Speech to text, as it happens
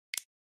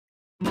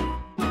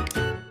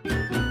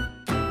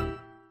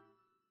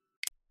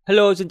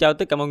Hello, xin chào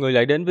tất cả mọi người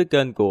lại đến với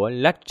kênh của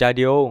Lách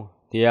Radio.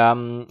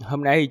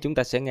 Hôm nay chúng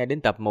ta sẽ nghe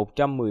đến tập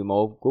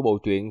 111 của bộ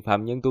truyện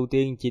Phàm Nhân Tu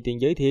Tiên chi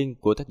Tiên Giới Thiên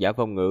của tác giả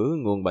Vong Ngữ,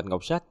 nguồn Bạch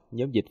Ngọc Sách,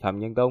 nhóm dịch Phàm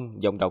Nhân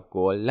Tông, giọng đọc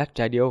của Lách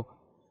Radio.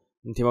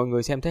 Thì mọi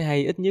người xem thấy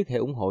hay, ít nhất hãy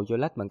ủng hộ cho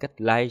Lách bằng cách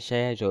like,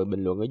 share rồi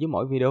bình luận ở dưới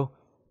mỗi video.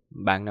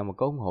 Bạn nào mà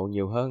có ủng hộ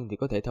nhiều hơn thì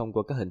có thể thông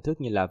qua các hình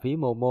thức như là ví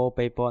Momo,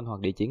 PayPal hoặc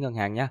địa chỉ ngân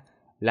hàng nha.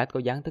 Lách có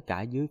dán tất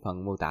cả dưới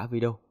phần mô tả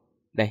video.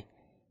 Đây.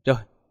 Rồi.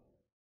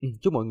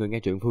 Chúc mọi người nghe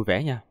truyện vui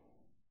vẻ nha.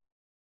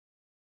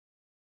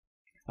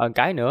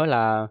 Cái nữa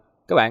là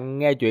các bạn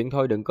nghe chuyện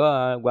thôi, đừng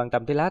có quan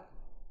tâm tới lát.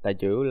 Tại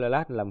chữ là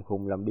lát làm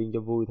khùng làm điên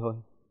cho vui thôi.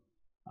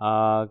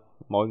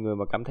 Mọi người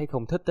mà cảm thấy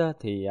không thích á,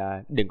 thì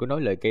đừng có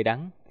nói lời cay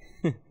đắng.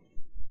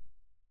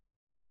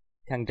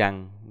 Khăn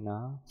rằng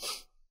nó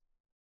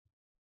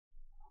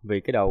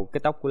vì cái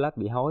tóc của lát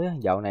bị hói á,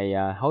 dạo này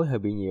hói hơi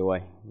bị nhiều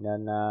rồi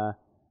nên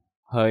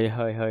hơi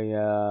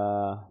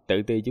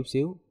tự ti chút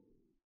xíu.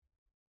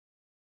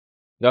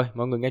 Rồi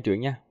mọi người nghe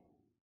chuyện nha.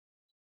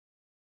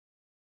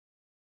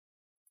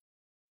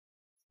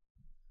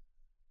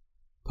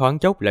 Thoáng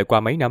chốc lại qua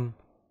mấy năm,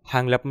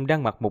 Hàng Lập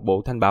đang mặc một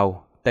bộ thanh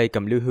bào, tay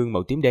cầm lư hương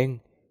màu tím đen,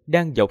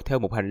 đang dọc theo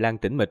một hành lang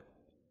tĩnh mịch,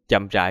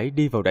 chậm rãi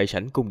đi vào đại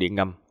sảnh cung điện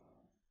ngầm.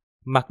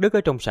 Mặt đất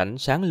ở trong sảnh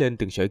sáng lên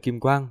từng sợi kim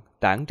quang,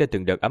 tản ra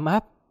từng đợt ấm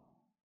áp.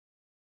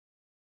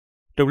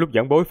 Trong lúc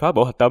giảng bối phá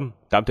bỏ hạch tâm,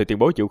 tạm thời tiền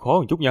bối chịu khó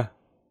một chút nha.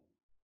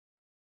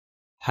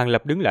 Hàng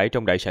Lập đứng lại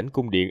trong đại sảnh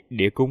cung điện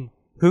địa cung,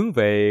 hướng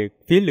về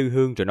phía lư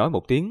hương rồi nói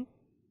một tiếng.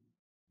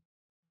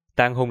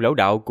 Tàn hồn lão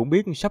đạo cũng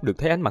biết sắp được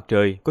thấy ánh mặt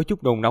trời, có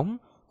chút nôn nóng,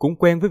 cũng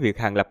quen với việc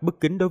Hàng Lập bất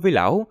kính đối với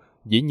lão,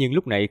 dĩ nhiên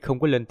lúc này không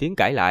có lên tiếng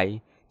cãi lại,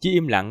 chỉ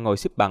im lặng ngồi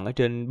xếp bằng ở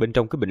bên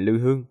trong cái bình lư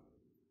hương.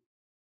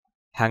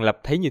 Hàng Lập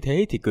thấy như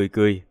thế thì cười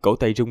cười, cổ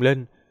tay rung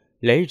lên,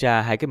 lấy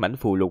ra hai cái mảnh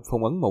phù lục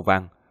phong ấn màu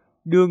vàng,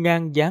 đưa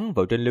ngang dán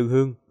vào trên lư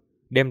hương,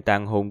 đem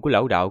tàn hồn của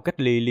lão đạo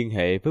cách ly liên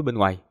hệ với bên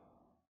ngoài.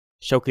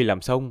 Sau khi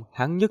làm xong,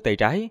 hắn nhấc tay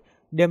trái,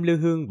 đem lư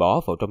hương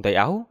bỏ vào trong tay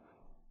áo.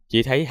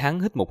 Chỉ thấy hắn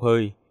hít một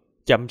hơi,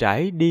 chậm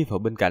rãi đi vào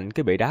bên cạnh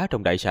cái bệ đá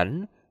trong đại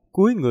sảnh,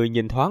 cúi người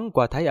nhìn thoáng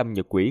qua thái âm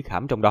nhật quỷ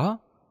khảm trong đó.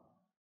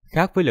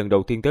 Khác với lần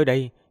đầu tiên tới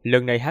đây,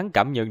 lần này hắn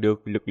cảm nhận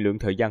được lực lượng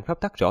thời gian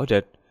pháp tắc rõ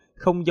rệt,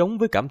 không giống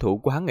với cảm thụ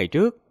của hắn ngày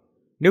trước.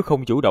 Nếu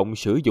không chủ động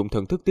sử dụng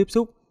thần thức tiếp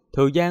xúc,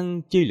 thời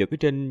gian chi lực ở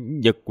trên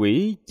nhật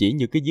quỷ chỉ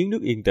như cái giếng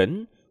nước yên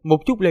tĩnh, một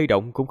chút lay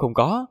động cũng không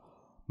có.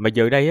 Mà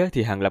giờ đây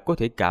thì Hàng Lập có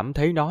thể cảm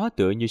thấy nó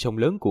tựa như sông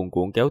lớn cuồn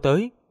cuộn kéo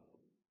tới.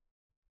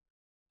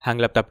 Hàng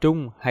Lập tập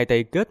trung, hai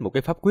tay kết một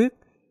cái pháp quyết,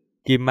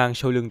 kim mang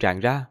sau lưng tràn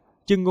ra,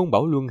 chân ngôn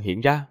bảo luân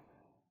hiện ra.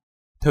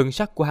 Thân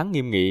sắc của hắn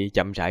nghiêm nghị,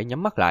 chậm rãi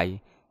nhắm mắt lại,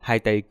 hai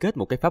tay kết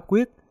một cái pháp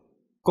quyết.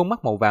 Con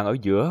mắt màu vàng ở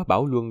giữa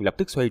bảo luân lập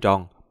tức xoay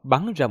tròn,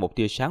 bắn ra một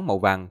tia sáng màu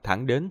vàng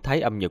thẳng đến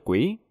thái âm nhật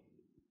quỷ.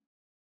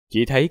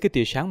 Chỉ thấy cái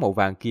tia sáng màu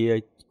vàng kia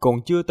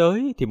còn chưa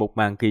tới thì một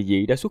màn kỳ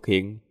dị đã xuất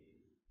hiện.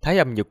 Thái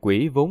âm nhật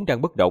quỷ vốn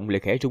đang bất động lại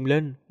khẽ rung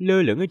lên,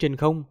 lơ lửng ở trên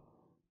không.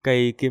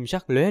 Cây kim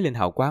sắc lóe lên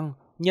hào quang,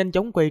 nhanh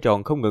chóng quay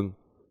tròn không ngừng.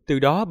 Từ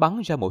đó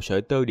bắn ra một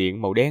sợi tơ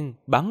điện màu đen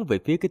bắn về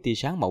phía cái tia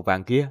sáng màu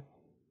vàng kia.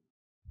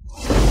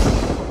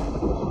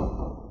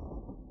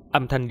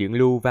 Âm thanh điện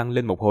lưu vang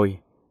lên một hồi,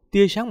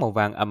 tia sáng màu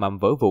vàng ầm ầm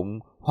vỡ vụn,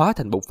 hóa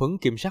thành bột phấn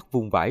kim sắc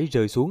vuông vãi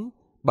rơi xuống,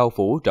 bao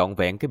phủ trọn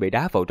vẹn cái bệ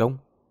đá vào trong.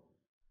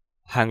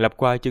 Hàng Lập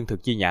qua chân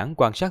thực chi nhãn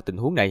quan sát tình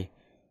huống này.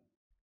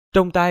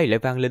 Trong tai lại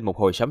vang lên một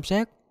hồi sấm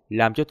sét,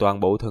 làm cho toàn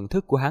bộ thần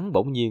thức của hắn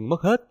bỗng nhiên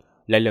mất hết,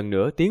 lại lần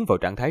nữa tiến vào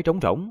trạng thái trống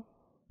rỗng.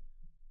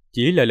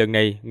 Chỉ là lần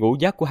này, ngũ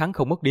giác của hắn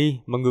không mất đi,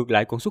 mà ngược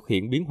lại còn xuất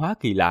hiện biến hóa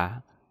kỳ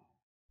lạ.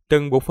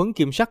 Từng bột phấn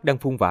kim sắc đang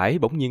phun vãi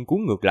bỗng nhiên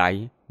cuốn ngược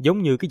lại,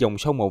 giống như cái dòng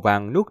sông màu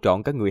vàng nuốt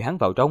trọn cả người hắn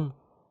vào trong.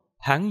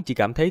 Hắn chỉ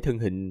cảm thấy thân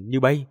hình như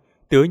bay,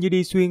 tựa như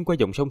đi xuyên qua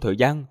dòng sông thời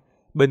gian,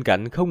 bên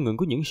cạnh không ngừng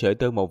có những sợi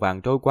tơ màu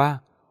vàng trôi qua.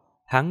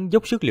 Hắn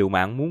dốc sức liều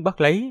mạng muốn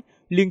bắt lấy,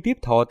 liên tiếp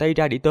thò tay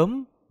ra để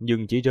tóm,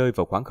 nhưng chỉ rơi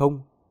vào khoảng không.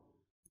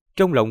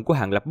 Trong lòng của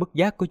Hàng Lập bất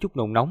giác có chút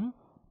nôn nóng,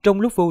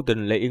 trong lúc vô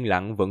tình lại yên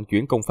lặng vận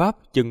chuyển công pháp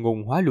chân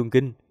ngôn hóa luân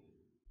kinh.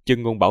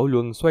 Chân ngôn bảo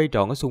luân xoay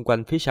tròn ở xung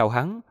quanh phía sau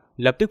hắn,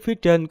 lập tức phía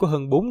trên có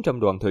hơn 400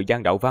 đoạn thời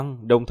gian đạo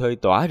văn đồng thời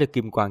tỏa ra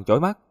kim quang chói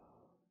mắt.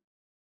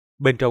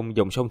 Bên trong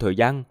dòng sông thời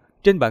gian,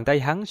 trên bàn tay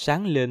hắn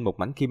sáng lên một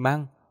mảnh kim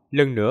mang,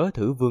 lần nữa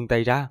thử vươn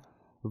tay ra,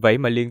 vậy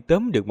mà liền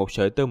tóm được một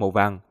sợi tơ màu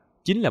vàng,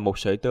 chính là một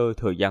sợi tơ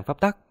thời gian pháp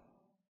tắc.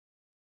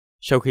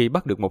 Sau khi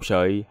bắt được một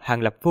sợi,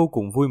 Hàng Lập vô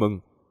cùng vui mừng,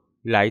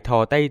 lại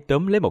thò tay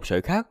tóm lấy một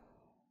sợi khác.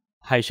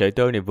 Hai sợi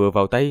tơ này vừa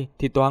vào tay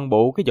thì toàn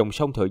bộ cái dòng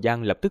sông thời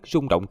gian lập tức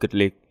rung động kịch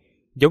liệt,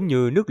 giống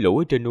như nước lũ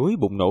ở trên núi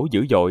bùng nổ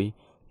dữ dội,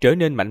 trở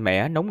nên mạnh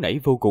mẽ nóng nảy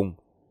vô cùng.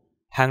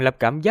 Hàng Lập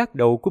cảm giác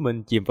đầu của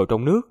mình chìm vào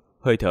trong nước,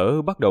 hơi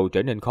thở bắt đầu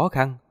trở nên khó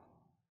khăn.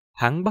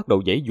 Hắn bắt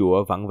đầu giãy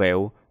giụa vặn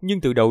vẹo,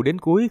 nhưng từ đầu đến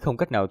cuối không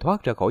cách nào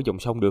thoát ra khỏi dòng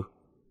sông được.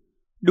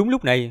 Đúng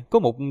lúc này, có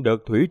một đợt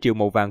thủy triều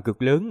màu vàng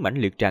cực lớn mãnh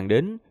liệt tràn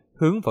đến,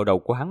 hướng vào đầu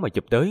của hắn mà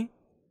chụp tới.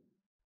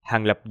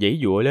 Hàng Lập giãy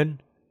giụa lên,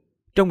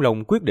 trong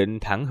lòng quyết định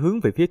thẳng hướng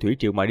về phía thủy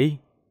triều mà đi.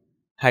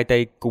 Hai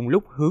tay cùng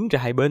lúc hướng ra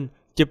hai bên,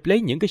 chụp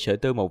lấy những cái sợi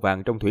tơ màu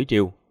vàng trong thủy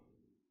triều.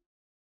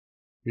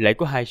 Lại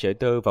có 2 sợi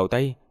tơ vào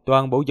tay,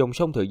 toàn bộ dòng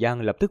sông thời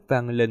gian lập tức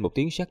vang lên một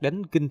tiếng sét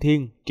đánh kinh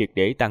thiên, triệt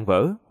để tan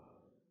vỡ.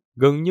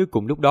 Gần như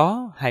cùng lúc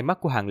đó, hai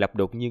mắt của Hàng Lập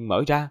đột nhiên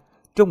mở ra,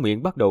 trong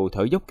miệng bắt đầu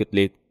thở dốc kịch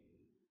liệt.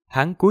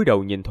 Hắn cúi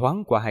đầu nhìn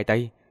thoáng qua 2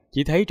 tay,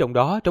 chỉ thấy trong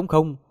đó trống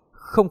không,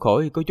 không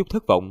khỏi có chút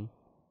thất vọng.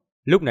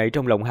 Lúc này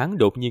trong lòng hắn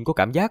đột nhiên có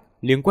cảm giác,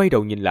 liền quay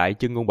đầu nhìn lại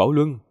chân ngôn bảo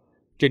luân.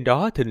 Trên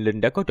đó thình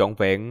lình đã có trọn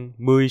vẹn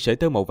 10 sợi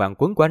tơ màu vàng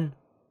quấn quanh.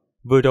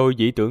 Vừa rồi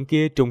dị tượng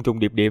kia trùng trùng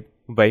điệp điệp,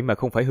 vậy mà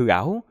không phải hư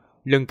ảo.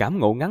 Lần cảm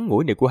ngộ ngắn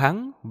ngủi này của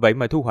hắn, vậy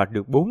mà thu hoạch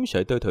được 4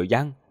 sợi tơ thời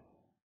gian.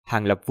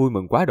 Hàng Lập vui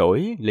mừng quá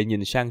đổi, lại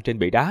nhìn sang trên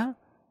bệ đá.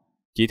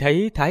 Chỉ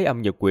thấy thái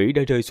âm nhật quỷ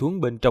đã rơi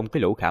xuống bên trong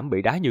cái lỗ khảm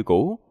bệ đá như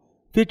cũ.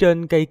 Phía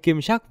trên cây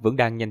kim sắc vẫn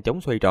đang nhanh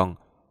chóng xoay tròn.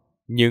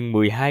 Nhưng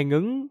 12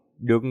 ngấn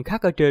được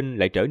khắc ở trên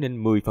lại trở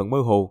nên 10 phần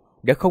mơ hồ,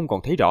 đã không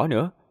còn thấy rõ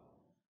nữa.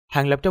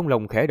 Hàng Lập trong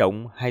lòng khẽ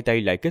động, 2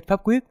 tay lại kết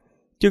pháp quyết,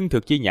 chân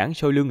thực chi nhãn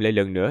sau lưng lại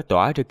lần nữa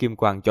tỏa ra kim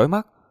quang chói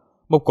mắt.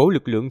 Một cổ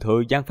lực lượng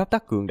thời gian pháp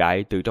tắc cường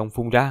đại từ trong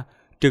phun ra,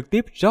 trực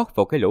tiếp rót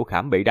vào cái lỗ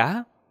khảm bệ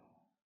đá.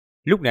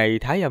 Lúc này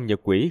thái âm nhật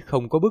quỷ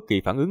không có bất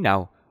kỳ phản ứng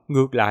nào,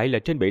 ngược lại là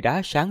trên bệ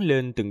đá sáng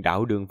lên từng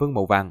đạo đường vân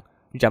màu vàng,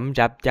 rậm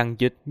rạp chằng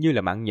chịt như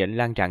là mạng nhện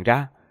lan tràn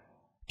ra.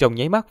 Trong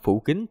nháy mắt phủ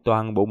kín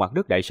toàn bộ mặt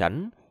đất đại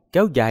sảnh,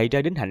 kéo dài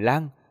ra đến hành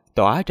lang,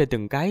 tỏa ra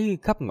từng cái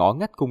khắp ngõ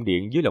ngách cung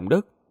điện dưới lòng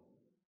đất.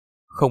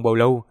 Không bao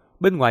lâu,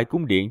 bên ngoài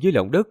cung điện dưới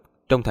lòng đất,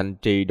 trong thành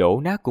trì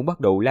đổ nát cũng bắt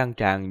đầu lan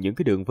tràn những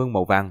cái đường vân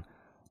màu vàng.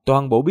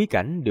 Toàn bộ bí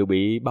cảnh đều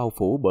bị bao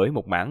phủ bởi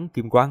một mảng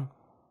kim quang.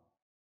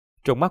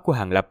 Trong mắt của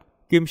Hàng Lập,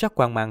 kim sắc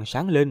quang mang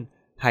sáng lên,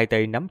 2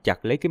 tay nắm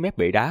chặt lấy cái mép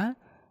bệ đá,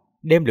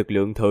 đem lực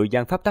lượng thời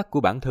gian pháp tắc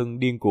của bản thân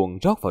điên cuồng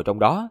rót vào trong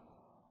đó.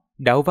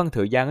 Đạo văn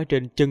thời gian ở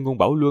trên chân ngôn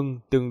bảo luân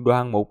từng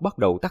đoàn một bắt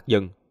đầu tắt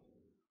dần.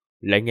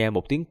 Lại nghe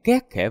một tiếng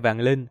két khẽ vang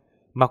lên,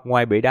 mặt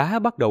ngoài bệ đá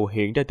bắt đầu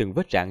hiện ra từng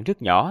vết rạn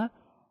rất nhỏ,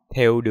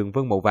 theo đường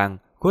vân màu vàng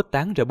khuếch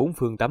tán ra 4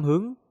 phương 8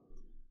 hướng.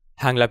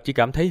 Hàng Lập chỉ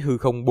cảm thấy hư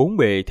không 4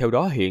 bề theo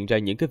đó hiện ra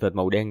những cái vệt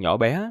màu đen nhỏ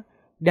bé,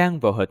 đang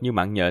vào hệt như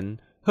mạng nhện.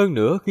 Hơn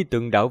nữa khi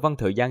từng đạo văn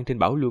thời gian trên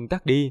bảo luân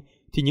tắt đi,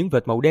 thì những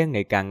vệt màu đen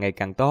ngày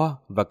càng to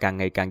và càng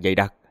ngày càng dày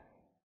đặc.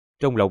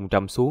 Trong lòng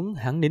trầm xuống,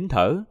 hắn nín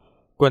thở,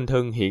 quanh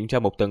thân hiện ra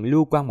một tầng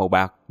lưu quang màu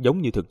bạc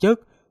giống như thực chất,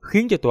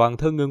 khiến cho toàn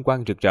thân ngân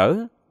quang rực rỡ.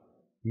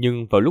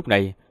 Nhưng vào lúc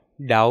này,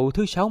 đạo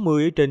thứ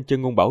 60 ở trên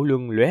chân ngôn bảo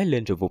luân lóe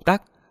lên rồi vụt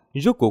tắt,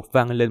 rốt cuộc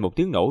vang lên một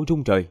tiếng nổ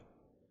rung trời.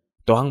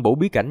 Toàn bộ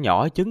bí cảnh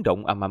nhỏ chấn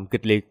động ầm ầm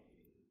kịch liệt.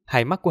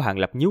 Hai mắt của Hàng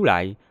Lập nhíu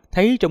lại,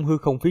 thấy trong hư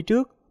không phía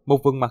trước,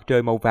 một vầng mặt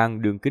trời màu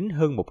vàng đường kính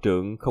hơn 1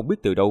 trượng không biết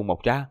từ đâu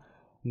mọc ra,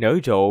 nở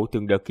rộ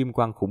từng đợt kim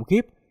quang khủng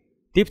khiếp.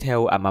 Tiếp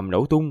theo ầm ầm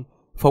nổ tung,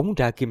 phóng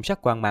ra kim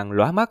sắc quang mang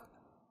lóa mắt.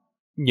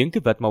 Những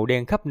cái vệt màu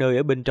đen khắp nơi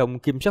ở bên trong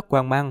kim sắc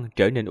quang mang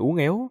trở nên uốn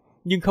éo,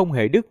 nhưng không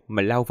hề đứt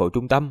mà lao vào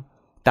trung tâm,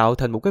 tạo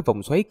thành một cái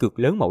vòng xoáy cực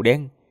lớn màu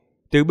đen.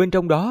 Từ bên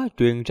trong đó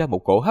truyền ra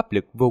một cổ hấp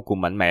lực vô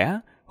cùng mạnh mẽ,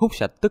 hút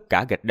sạch tất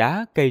cả gạch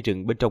đá, cây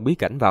rừng bên trong bí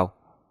cảnh vào.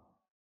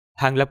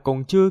 Hàng Lập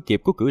còn chưa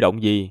kịp có cử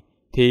động gì,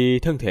 thì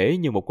thân thể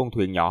như một con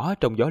thuyền nhỏ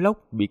trong gió lốc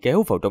bị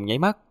kéo vào trong nháy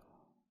mắt.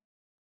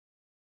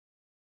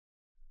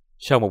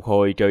 Sau một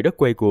hồi trời đất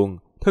quay cuồng,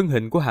 thân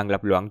hình của Hàng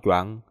Lập loạng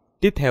choạng,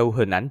 tiếp theo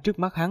hình ảnh trước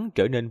mắt hắn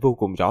trở nên vô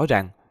cùng rõ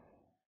ràng.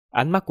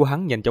 Ánh mắt của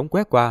hắn nhanh chóng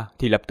quét qua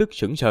thì lập tức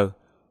sững sờ.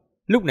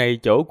 Lúc này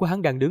chỗ của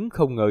hắn đang đứng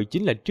không ngờ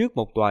chính là trước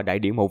một tòa đại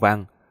điện màu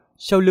vàng,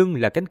 sau lưng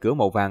là cánh cửa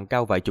màu vàng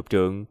cao vài chục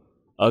trượng.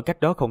 Ở cách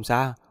đó không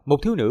xa, một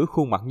thiếu nữ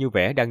khuôn mặt như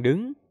vẽ đang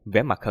đứng,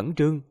 vẻ mặt khẩn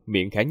trương,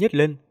 miệng khẽ nhếch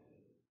lên.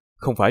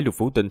 Không phải Lục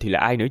Phủ Tình thì là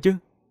ai nữa chứ?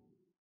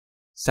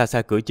 Xa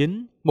xa cửa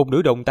chính, một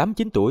nữ đồng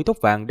 8-9 tuổi tóc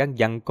vàng đang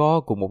giằng co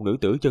cùng một nữ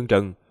tử chân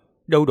trần,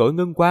 đầu đội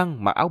ngân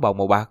quang mặc áo bào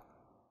màu bạc.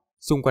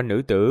 Xung quanh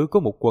nữ tử có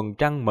một quần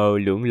trăng mờ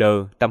lượn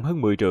lờ tầm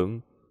hơn 10 trượng.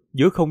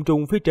 Giữa không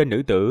trung phía trên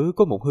nữ tử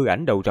có một hư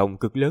ảnh đầu rồng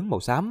cực lớn màu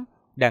xám,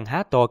 đang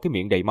há to cái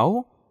miệng đầy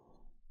máu.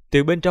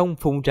 Từ bên trong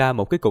phun ra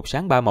một cái cột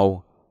sáng 3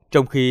 màu,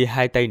 trong khi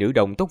 2 tay nữ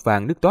đồng tóc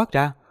vàng nứt toát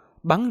ra,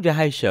 bắn ra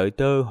 2 sợi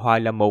tơ hòa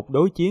làm một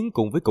đối chiến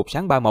cùng với cột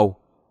sáng 3 màu.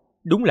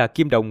 Đúng là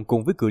kim đồng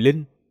cùng với cự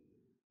linh.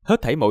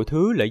 Hết thảy mọi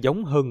thứ lại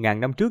giống hơn ngàn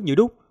năm trước như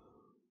đúc.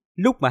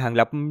 Lúc mà Hàng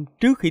Lập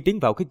trước khi tiến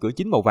vào cái cửa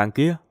chính màu vàng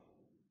kia.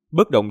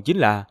 Bất đồng chính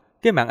là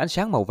cái màn ánh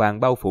sáng màu vàng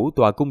bao phủ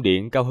tòa cung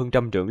điện cao hơn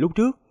 100 trượng lúc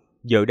trước,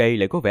 giờ đây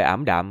lại có vẻ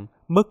ảm đạm,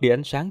 mất đi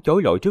ánh sáng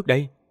chói lọi trước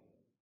đây.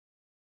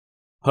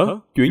 Hả?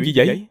 Chuyện gì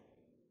vậy?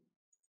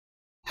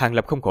 Hàng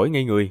Lập không khỏi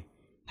ngây người.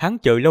 Hắn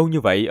chờ lâu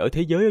như vậy ở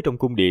thế giới ở trong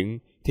cung điện,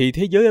 thì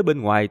thế giới ở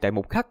bên ngoài tại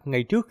một khắc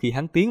ngay trước khi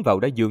hắn tiến vào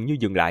đã dường như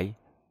dừng lại.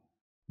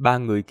 3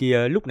 người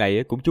kia lúc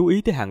này cũng chú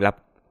ý tới Hàng Lập.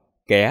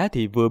 Kẻ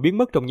thì vừa biến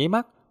mất trong nháy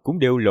mắt, cũng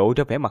đều lộ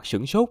ra vẻ mặt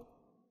sửng sốt.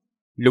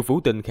 Lục Phủ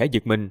Tình khẽ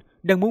giật mình,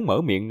 đang muốn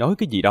mở miệng nói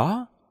cái gì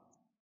đó.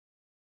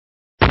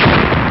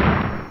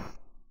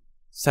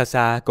 Xa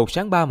xa, cột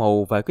sáng 3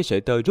 màu và cái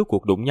sợi tơ rút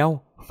cuộc đụng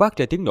nhau, phát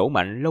ra tiếng nổ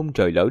mạnh lông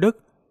trời lở đất.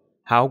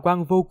 Hào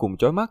quang vô cùng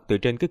chói mắt từ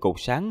trên cái cột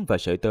sáng và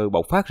sợi tơ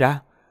bộc phát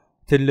ra,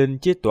 thình lình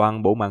chia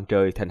toàn bộ màn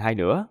trời thành 2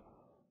 nửa.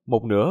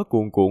 Một nửa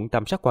cuồn cuộn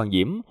tam sắc quang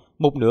diễm,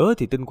 một nửa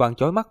thì tinh quang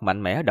chói mắt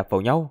mạnh mẽ đập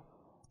vào nhau.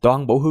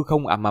 Toàn bộ hư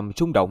không ầm ầm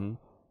rung động,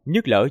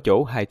 nhất là ở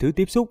chỗ 2 thứ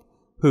tiếp xúc,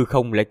 hư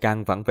không lại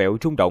càng vặn vẹo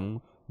rung động,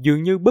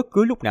 dường như bất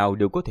cứ lúc nào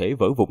đều có thể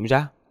vỡ vụn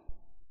ra.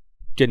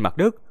 Trên mặt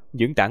đất,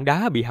 những tảng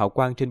đá bị hào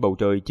quang trên bầu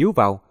trời chiếu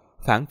vào,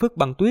 phảng phất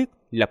băng tuyết,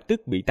 lập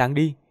tức bị tan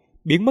đi,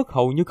 biến mất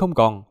hầu như không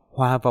còn,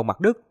 hòa vào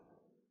mặt đất.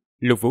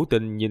 Lục Vũ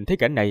Tình nhìn thấy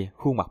cảnh này,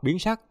 khuôn mặt biến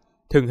sắc,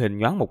 thân hình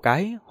nhoáng một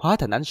cái, hóa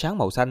thành ánh sáng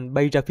màu xanh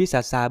bay ra phía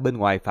xa xa bên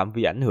ngoài phạm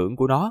vi ảnh hưởng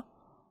của nó.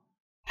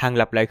 Hàng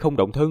Lập lại không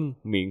động thân,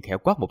 miệng khẽ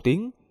quát một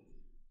tiếng.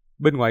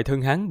 Bên ngoài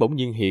thân hắn bỗng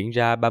nhiên hiện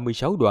ra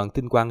 36 đoàn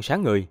tinh quang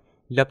sáng ngời,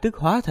 lập tức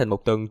hóa thành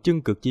một tầng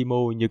chân cực chi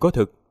mô như có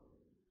thực.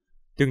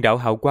 Từng đạo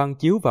hào quang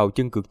chiếu vào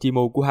chân cực chi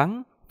mô của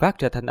hắn, phát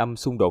ra thanh âm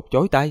xung đột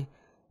chói tai.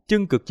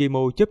 Chân cực chi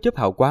mô chớp chớp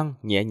hào quang,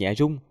 nhẹ nhẹ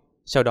rung,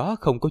 sau đó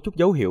không có chút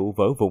dấu hiệu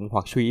vỡ vụn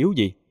hoặc suy yếu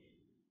gì.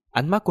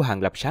 Ánh mắt của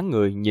Hàng Lập sáng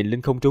ngời nhìn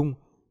lên không trung,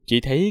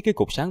 chỉ thấy cái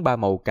cục sáng ba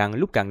màu càng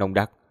lúc càng nồng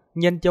đặc,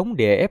 nhanh chóng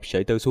đè ép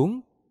sợi tơ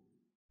xuống.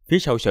 Phía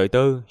sau sợi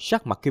tơ,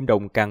 sắc mặt Kim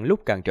Đồng càng lúc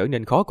càng trở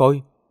nên khó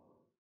coi.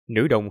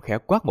 Nữ đồng khẽ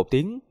quát một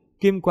tiếng,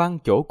 kim quang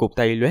chỗ cụt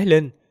tay lóe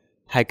lên,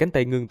 hai cánh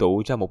tay ngưng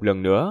tụ ra một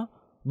lần nữa,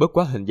 bất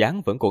quá hình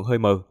dáng vẫn còn hơi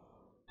mờ.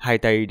 Hai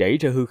tay đẩy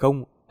ra hư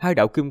không, hai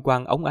đạo kim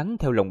quang óng ánh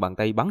theo lòng bàn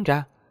tay bắn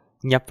ra,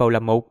 nhập vào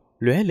làm một,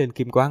 lóe lên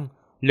kim quang,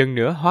 lần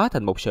nữa hóa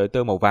thành một sợi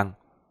tơ màu vàng.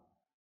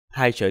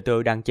 Hai sợi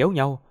tơ đang chéo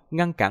nhau,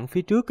 ngăn cản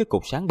phía trước cái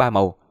cột sáng ba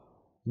màu,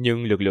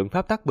 nhưng lực lượng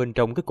pháp tắc bên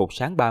trong cái cột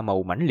sáng ba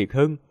màu mãnh liệt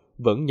hơn,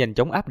 vẫn nhanh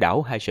chóng áp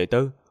đảo hai sợi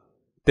tơ.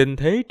 Tình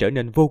thế trở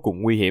nên vô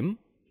cùng nguy hiểm.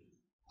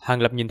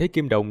 Hàng Lập nhìn thấy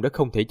Kim Đồng đã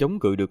không thể chống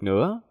cự được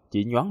nữa,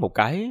 chỉ nhoáng một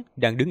cái,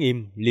 đang đứng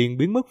im liền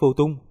biến mất vô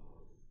tung.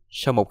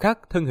 Sau một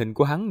khắc, thân hình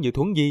của hắn như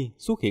thuấn di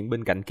xuất hiện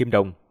bên cạnh Kim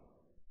Đồng.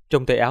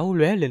 Trong tay áo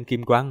lóe lên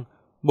kim quang,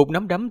 một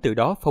nắm đấm từ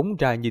đó phóng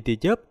ra như tia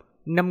chớp,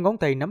 5 ngón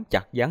tay nắm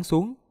chặt giáng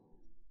xuống.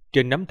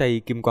 Trên nắm tay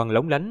kim quang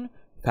lóng lánh,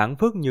 phảng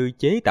phất như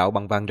chế tạo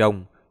bằng vàng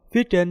ròng,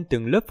 phía trên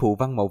từng lớp phù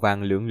văn màu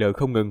vàng lượn lờ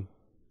không ngừng.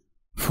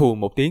 Phù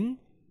một tiếng,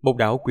 một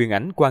đạo quyền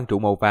ảnh quang trụ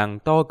màu vàng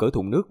to cỡ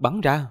thùng nước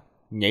bắn ra,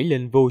 nhảy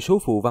lên vô số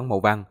phù văn màu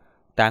vàng,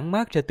 tản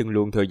mát ra từng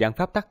luồng thời gian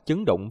pháp tắc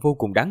chấn động vô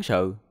cùng đáng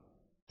sợ.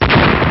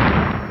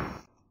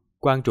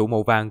 Quang trụ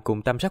màu vàng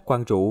cùng tam sắc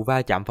quang trụ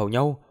va chạm vào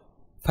nhau,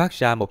 phát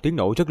ra một tiếng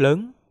nổ rất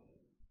lớn.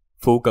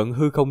 Phụ cận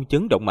hư không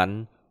chấn động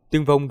mạnh,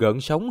 từng vòng gợn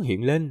sóng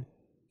hiện lên,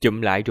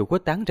 chụm lại rồi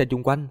khuếch tán ra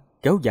chung quanh,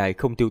 kéo dài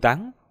không tiêu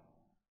tán.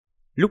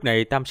 Lúc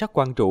này tam sắc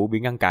quang trụ bị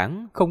ngăn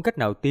cản, không cách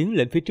nào tiến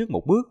lên phía trước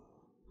một bước.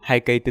 Hai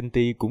cây tinh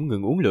ti cũng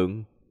ngừng uốn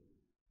lượn.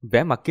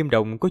 Vẻ mặt Kim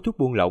Đồng có chút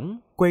buông lỏng,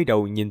 quay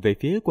đầu nhìn về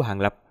phía của Hàng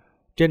Lập,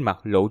 trên mặt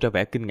lộ ra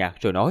vẻ kinh ngạc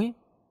rồi nói: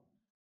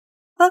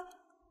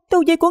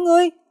 Tu vi của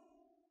ngươi?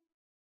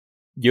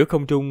 Giữa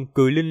không trung,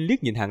 Cười Linh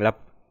liếc nhìn Hàng Lập,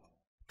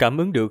 cảm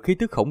ứng được khí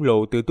tức khổng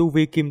lồ từ tu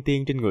vi kim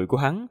tiên trên người của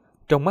hắn,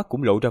 trong mắt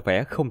cũng lộ ra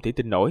vẻ không thể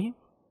tin nổi.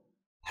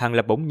 Hàng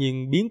Lập bỗng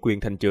nhiên biến quyền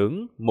thành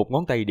chưởng, một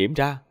ngón tay điểm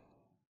ra.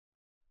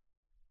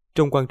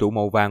 Trong quang trụ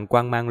màu vàng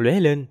quang mang lóe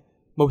lên,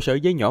 một sợi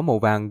dây nhỏ màu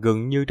vàng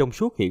gần như trong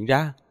suốt hiện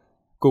ra,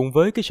 cùng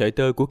với cái sợi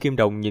tơ của Kim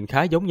Đồng nhìn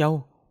khá giống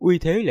nhau, uy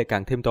thế lại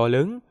càng thêm to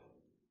lớn,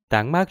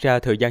 tản mát ra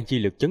thời gian chi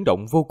lực chấn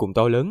động vô cùng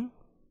to lớn.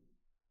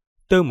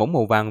 Tơ mỏng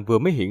màu vàng vừa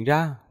mới hiện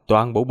ra,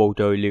 toàn bộ bầu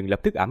trời liền lập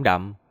tức ảm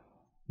đạm.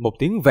 Một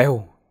tiếng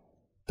vèo,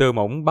 tơ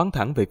mỏng bắn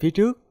thẳng về phía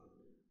trước.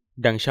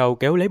 Đằng sau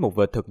kéo lấy một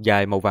vệt thật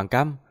dài màu vàng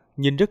cam,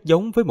 nhìn rất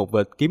giống với một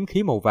vệt kiếm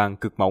khí màu vàng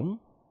cực mỏng,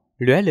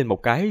 lóe lên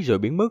một cái rồi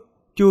biến mất,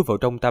 chui vào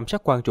trong tam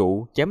sắc quang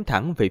trụ, chém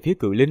thẳng về phía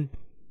Cự Linh.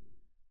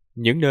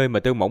 Những nơi mà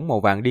tơ mỏng màu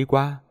vàng đi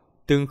qua,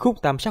 từng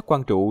khúc tam sắc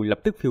quang trụ lập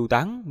tức phiêu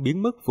tán,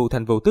 biến mất vô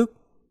thanh vô tức.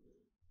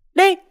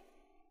 Đi!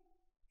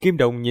 Kim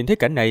Đồng nhìn thấy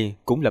cảnh này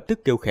cũng lập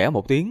tức kêu khẽ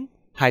một tiếng,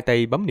 hai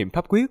tay bấm niệm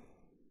pháp quyết.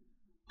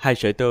 Hai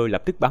sợi tơ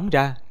lập tức bắn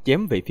ra,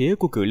 chém về phía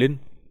của Cự Linh.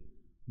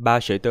 Ba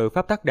sợi tơ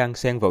pháp tắc đang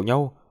xen vào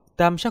nhau,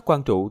 tam sắc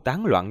quang trụ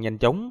tán loạn nhanh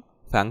chóng,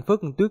 phảng phất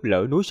tuyết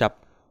lở núi sập,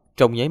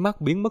 trong nháy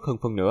mắt biến mất hơn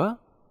phân nửa.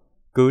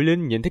 Cự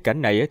Linh nhìn thấy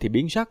cảnh này thì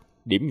biến sắc,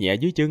 điểm nhẹ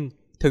dưới chân,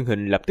 thân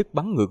hình lập tức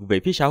bắn ngược về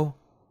phía sau.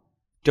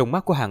 Trong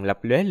mắt của Hàng Lập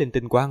lóe lên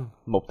tinh quang,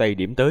 một tay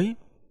điểm tới.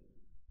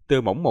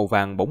 Tơ mỏng màu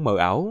vàng bỗng mờ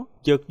ảo,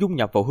 chợt dung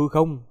nhập vào hư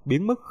không,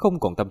 biến mất không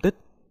còn tâm tích.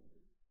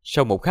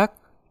 Sau một khắc,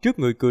 trước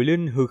người Cự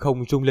Linh hư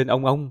không rung lên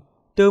ong ong,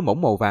 tơ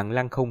mỏng màu vàng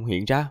lăng không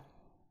hiện ra.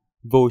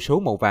 Vô số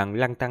màu vàng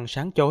lăn tăn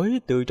sáng chói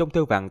từ trong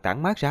tơ vàng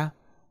tản mát ra,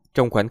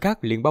 trong khoảnh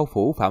khắc liền bao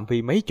phủ phạm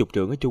vi mấy chục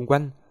trượng ở chung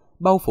quanh,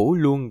 bao phủ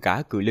luôn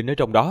cả Cự Linh ở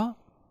trong đó.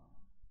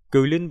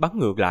 Cự Linh bắn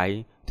ngược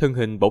lại, thân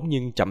hình bỗng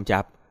nhiên chậm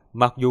chạp,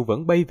 mặc dù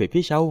vẫn bay về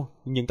phía sau,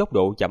 nhưng tốc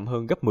độ chậm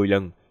hơn gấp 10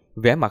 lần,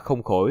 vẻ mặt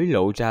không khỏi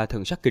lộ ra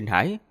thần sắc kinh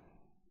hãi.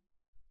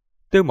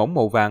 Tơ mỏng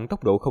màu vàng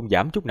tốc độ không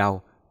giảm chút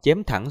nào,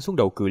 chém thẳng xuống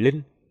đầu Cự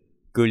Linh.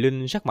 Cự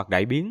Linh sắc mặt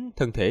đại biến,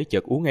 thân thể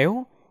chợt uốn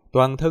éo,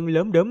 toàn thân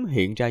lốm đốm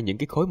hiện ra những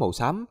cái khối màu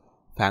xám,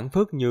 phảng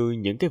phất như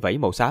những cái vảy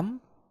màu xám.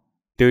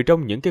 Từ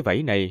trong những cái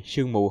vảy này,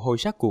 sương mù hôi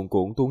sắc cuồn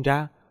cuộn tuôn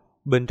ra,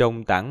 bên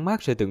trong tản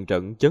mát ra từng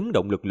trận chấn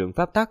động lực lượng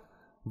pháp tắc,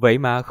 vậy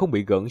mà không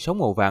bị gợn sóng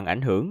màu vàng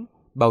ảnh hưởng,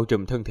 bao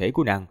trùm thân thể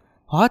của nàng,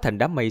 hóa thành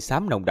đám mây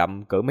xám nồng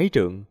đậm cỡ mấy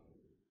trượng.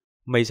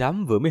 Mây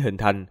xám vừa mới hình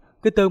thành,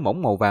 cái tơ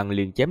mỏng màu vàng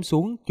liền chém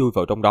xuống, chui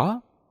vào trong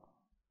đó.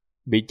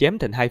 Bị chém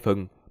thành hai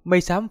phần,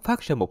 mây xám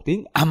phát ra một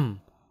tiếng ầm,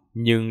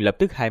 nhưng lập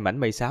tức hai mảnh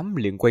mây xám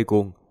liền quay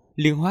cuồng,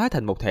 liền hóa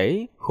thành một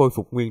thể, khôi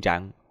phục nguyên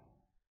trạng.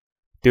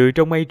 Từ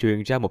trong mây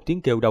truyền ra một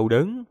tiếng kêu đau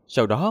đớn,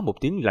 sau đó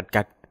một tiếng lạch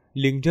cạch,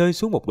 liền rơi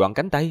xuống một đoạn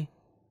cánh tay.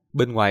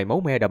 Bên ngoài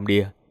máu me đầm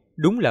đìa,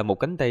 đúng là một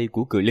cánh tay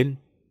của cự linh.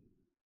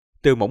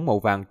 Từ mỏng màu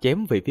vàng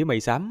chém về phía mây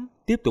xám,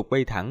 tiếp tục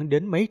bay thẳng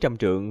đến mấy trăm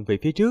trượng về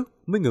phía trước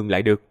mới ngừng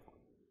lại được.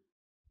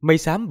 Mây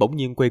xám bỗng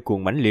nhiên quay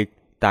cuồng mãnh liệt,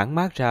 tản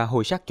mát ra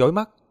hôi sắc chói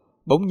mắt,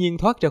 bỗng nhiên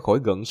thoát ra khỏi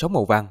gợn sóng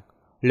màu vàng,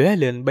 lóe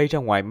lên bay ra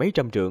ngoài mấy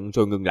trăm trượng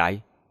rồi ngừng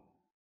lại.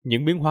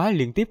 Những biến hóa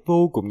liên tiếp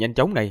vô cùng nhanh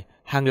chóng này,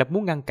 Hàng Lập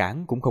muốn ngăn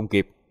cản cũng không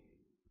kịp.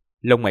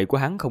 Lông mày của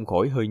hắn không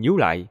khỏi hơi nhíu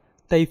lại,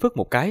 tay phất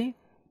một cái,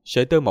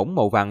 sợi tơ mỏng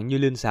màu vàng như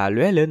linh xà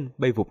lóe lên,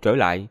 bay vụt trở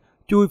lại,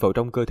 chui vào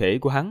trong cơ thể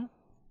của hắn.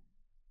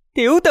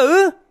 Tiểu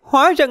tử,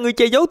 hóa ra người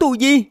che giấu tu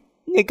vi,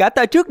 ngay cả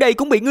ta trước đây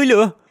cũng bị ngươi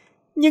lừa.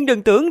 Nhưng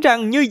đừng tưởng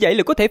rằng như vậy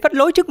là có thể phách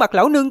lối trước mặt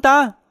lão nương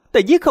ta. Ta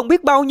giết không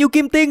biết bao nhiêu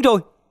kim tiên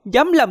rồi,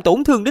 dám làm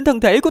tổn thương đến thân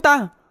thể của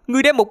ta,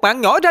 ngươi đem một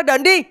mạng nhỏ ra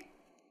đền đi.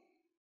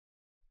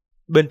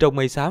 Bên trong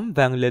mây xám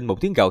vang lên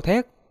một tiếng gào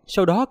thét,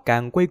 sau đó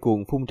càng quay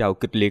cuồng phun trào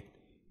kịch liệt,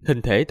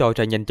 hình thể to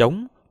ra nhanh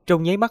chóng,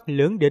 trong nháy mắt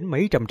lớn đến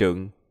mấy trăm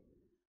trượng.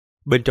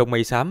 Bên trong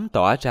mây xám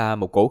tỏa ra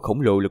một cổ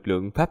khổng lồ lực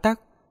lượng pháp tắc,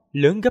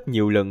 lớn gấp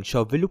nhiều lần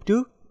so với lúc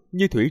trước,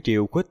 như thủy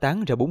triều khuếch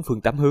tán ra bốn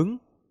phương tám hướng.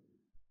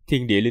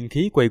 Thiên địa linh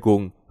khí quay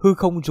cuồng, hư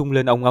không rung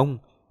lên ong ong,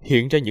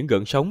 hiện ra những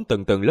gợn sóng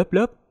tầng tầng lớp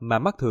lớp mà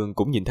mắt thường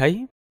cũng nhìn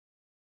thấy.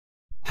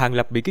 Hàng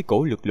Lập bị cái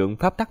cổ lực lượng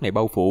pháp tắc này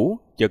bao phủ,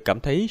 chợt cảm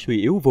thấy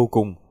suy yếu vô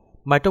cùng,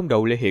 mà trong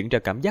đầu lại hiện ra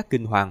cảm giác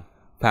kinh hoàng,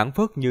 phảng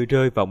phất như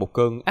rơi vào một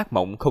cơn ác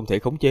mộng không thể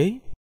khống chế.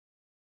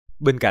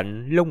 Bên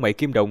cạnh, lông mày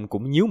Kim Đồng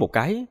cũng nhíu một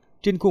cái,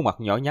 trên khuôn mặt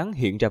nhỏ nhắn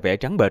hiện ra vẻ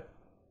trắng bệch.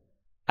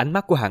 Ánh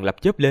mắt của Hàng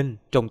Lập chớp lên,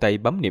 trong tay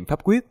bấm niệm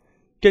pháp quyết,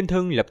 trên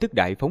thân lập tức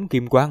đại phóng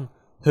kim quang,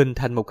 hình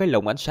thành một cái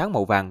lồng ánh sáng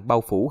màu vàng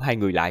bao phủ hai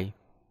người lại.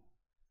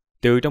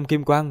 Từ trong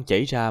kim quang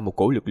chảy ra một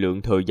cổ lực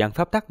lượng thời gian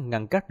pháp tắc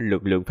ngăn cách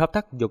lực lượng pháp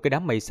tắc do cái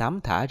đám mây xám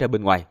thả ra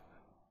bên ngoài.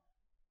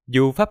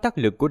 Dù pháp tắc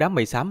lực của đám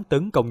mây xám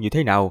tấn công như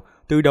thế nào,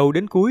 từ đầu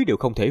đến cuối đều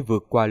không thể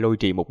vượt qua lôi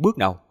trì một bước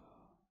nào.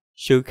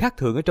 Sự khác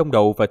thường ở trong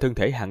đầu và thân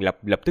thể Hàng Lập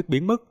lập tức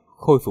biến mất,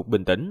 khôi phục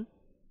bình tĩnh.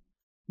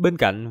 Bên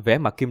cạnh, vẻ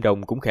mặt Kim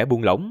Đồng cũng khẽ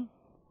buông lỏng.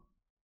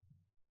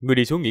 Ngươi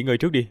đi xuống nghỉ ngơi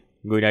trước đi,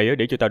 người này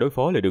để cho ta đối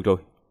phó là được rồi.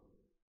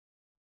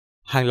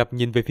 Hàng Lập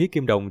nhìn về phía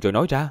Kim Đồng rồi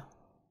nói ra.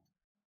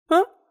 Hả?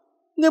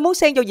 Ngươi muốn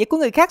xen vào việc của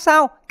người khác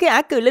sao? Cái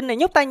ả cừ linh này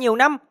nhốt ta nhiều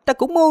năm, ta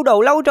cũng mưu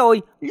đồ lâu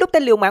rồi. Lúc ta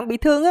liều mạng bị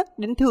thương á,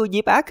 định thừa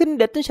dịp ả khinh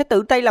địch sẽ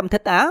tự tay làm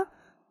thịt ả.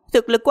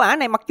 Thực lực của ả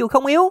này mặc dù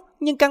không yếu,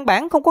 nhưng căn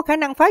bản không có khả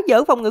năng phá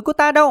vỡ phòng ngự của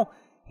ta đâu.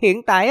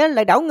 Hiện tại á,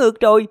 lại đảo ngược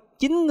rồi,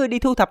 chính ngươi đi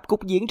thu thập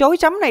cục diện rối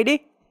rắm này đi.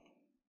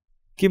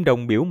 Kim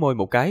Đồng biểu môi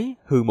một cái,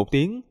 hừ một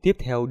tiếng, tiếp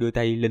theo đưa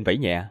tay lên vẫy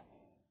nhẹ.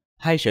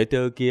 Hai sợi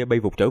tơ kia bay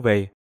vụt trở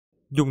về,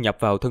 dung nhập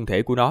vào thân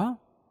thể của nó.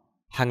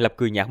 Hàng Lập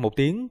cười nhạt một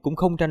tiếng, cũng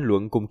không tranh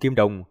luận cùng Kim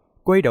Đồng,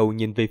 quay đầu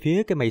nhìn về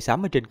phía cái mây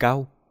xám ở trên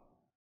cao.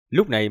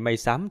 Lúc này mây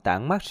xám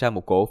tản mát ra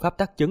một cổ pháp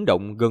tắc chấn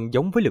động gần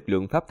giống với lực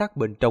lượng pháp tắc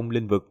bên trong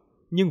linh vực,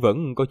 nhưng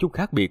vẫn có chút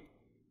khác biệt.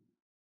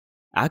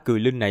 Ả cừ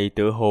linh này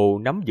tựa hồ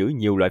nắm giữ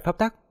nhiều loại pháp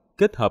tắc,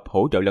 kết hợp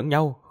hỗ trợ lẫn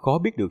nhau, khó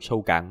biết được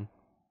sâu cạn.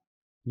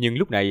 Nhưng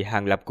lúc này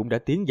Hàng Lập cũng đã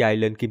tiến giai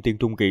lên Kim Tiên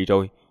Trung Kỳ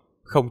rồi,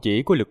 không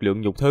chỉ có lực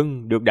lượng nhục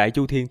thân được Đại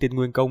Chu Thiên Tinh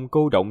Nguyên Công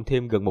cô động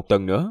thêm gần một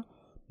tầng nữa,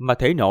 mà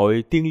thể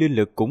nội tiên linh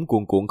lực cũng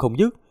cuồn cuộn không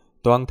dứt,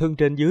 toàn thân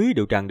trên dưới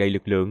đều tràn đầy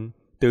lực lượng,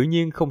 tự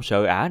nhiên không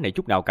sợ ả này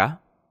chút nào cả.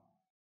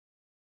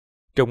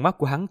 Trong mắt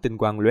của hắn tinh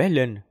quang lóe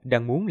lên,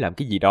 đang muốn làm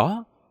cái gì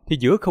đó, thì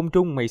giữa không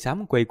trung mây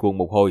xám quay cuồng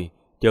một hồi,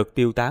 chợt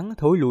tiêu tán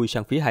thối lui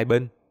sang phía hai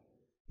bên.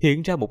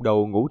 Hiện ra một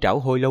đầu ngũ trảo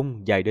hôi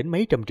lông dài đến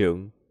mấy trăm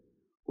trượng.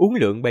 Uốn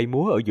lượn bay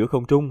múa ở giữa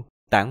không trung,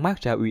 tản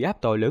mát ra uy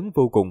áp to lớn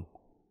vô cùng.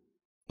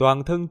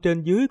 Toàn thân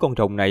trên dưới con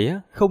rồng này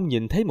không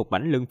nhìn thấy một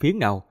mảnh lân phiến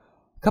nào,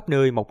 khắp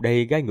nơi mọc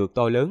đầy gai ngược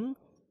to lớn.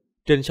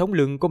 Trên sống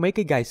lưng có mấy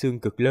cái gai xương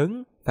cực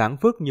lớn, phảng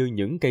phất như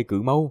những cây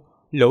cự mâu,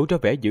 lộ ra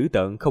vẻ dữ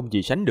tợn không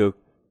gì sánh được.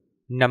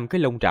 Năm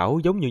cái lông trảo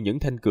giống như những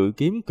thanh cự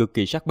kiếm cực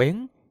kỳ sắc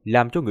bén,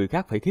 làm cho người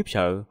khác phải khiếp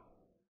sợ.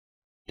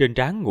 Trên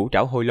trán ngũ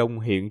trảo hôi lông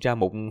hiện ra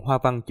một hoa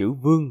văn chữ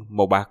vương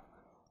màu bạc,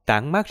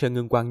 tản mát ra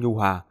ngân quang nhu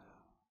hòa,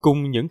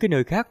 cùng những cái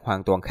nơi khác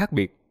hoàn toàn khác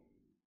biệt.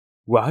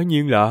 Quả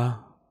nhiên là...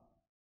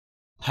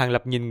 Hàng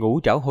Lập nhìn ngũ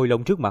trảo hôi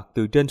lông trước mặt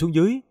từ trên xuống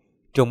dưới,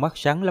 trong mắt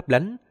sáng lấp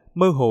lánh,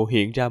 mơ hồ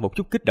hiện ra một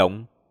chút kích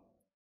động.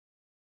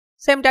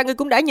 Xem ra ngươi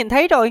cũng đã nhìn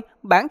thấy rồi,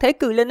 bản thể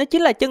cừ linh đó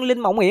chính là chân linh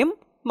mộng yểm,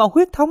 mà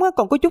huyết thống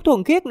còn có chút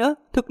thuần khiết nữa,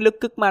 thực lực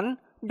cực mạnh,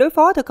 đối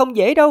phó thật không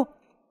dễ đâu.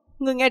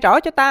 Ngươi nghe rõ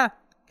cho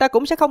ta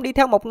cũng sẽ không đi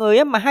theo một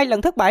người mà 2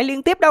 lần thất bại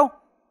liên tiếp đâu.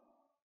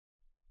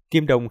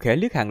 Kim Đồng khẽ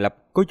liếc Hàng Lập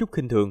có chút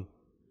khinh thường.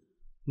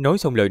 Nói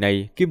xong lời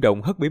này, Kim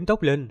Đồng hất bím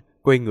tóc lên,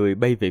 quay người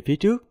bay về phía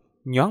trước,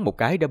 nhoáng một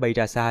cái đã bay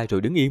ra xa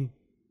rồi đứng im.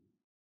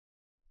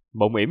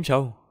 Mộng yểm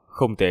sao?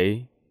 Không tệ.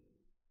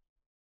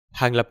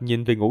 Hàng Lập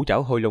nhìn về ngũ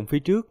trảo hôi lông phía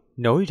trước,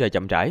 nói ra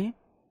chậm rãi.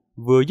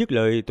 Vừa dứt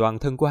lời, toàn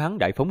thân của hắn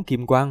đại phóng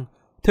kim quang,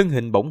 thân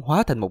hình bỗng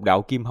hóa thành một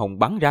đạo kim hồng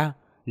bắn ra,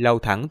 lao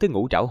thẳng tới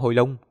ngũ trảo hôi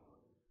lông.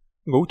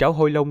 Ngũ trảo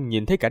hôi lông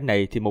nhìn thấy cảnh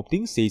này thì một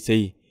tiếng xì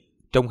xì,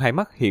 trong hai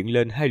mắt hiện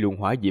lên 2 luồng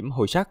hỏa diễm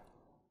hôi sắc.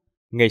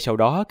 Ngay sau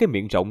đó cái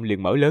miệng rộng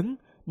liền mở lớn,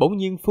 bỗng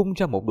nhiên phun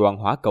ra một đoàn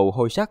hỏa cầu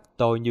hôi sắc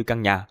to như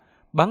căn nhà,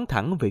 bắn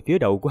thẳng về phía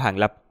đầu của Hàng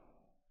Lập.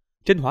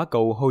 Trên hỏa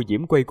cầu hôi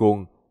diễm quay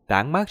cuồng,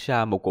 tản mát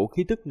ra một cổ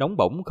khí tức nóng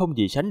bỏng không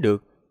gì sánh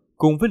được,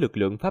 cùng với lực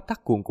lượng pháp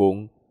tắc cuồn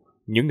cuộn.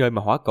 Những nơi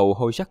mà hỏa cầu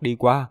hôi sắc đi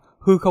qua,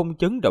 hư không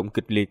chấn động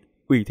kịch liệt,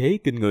 uy thế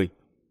kinh người.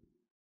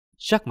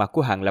 Sắc mặt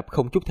của Hàng Lập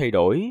không chút thay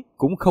đổi,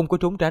 cũng không có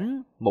trốn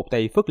tránh, một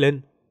tay phất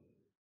lên.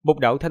 Một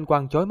đạo thanh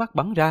quang chói mắt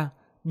bắn ra,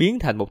 biến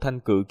thành một thanh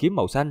cự kiếm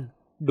màu xanh,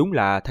 đúng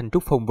là thanh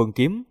trúc phong vân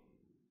kiếm.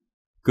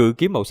 Cự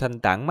kiếm màu xanh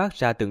tản mát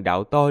ra từng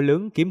đạo to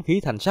lớn kiếm khí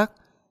thanh sắc,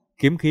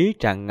 kiếm khí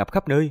tràn ngập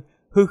khắp nơi,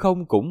 hư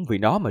không cũng vì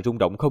nó mà rung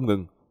động không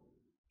ngừng.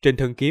 Trên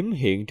thân kiếm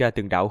hiện ra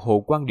từng đạo hồ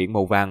quang điện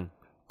màu vàng,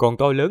 còn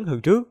to lớn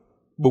hơn trước,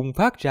 bùng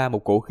phát ra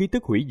một cổ khí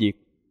tức hủy diệt.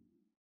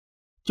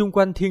 Chung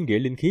quanh thiên địa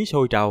linh khí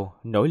sôi trào,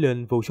 nổi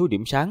lên vô số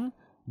điểm sáng,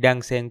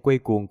 đang xen quay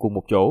cuồng cùng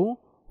một chỗ,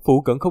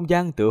 phụ cận không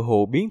gian tựa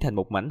hồ biến thành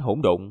một mảnh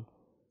hỗn độn.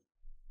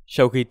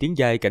 Sau khi tiến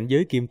giai cảnh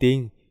giới kim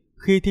tiên,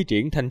 khi thi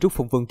triển thanh trúc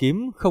phong vân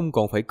kiếm không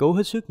còn phải cố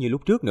hết sức như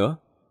lúc trước nữa,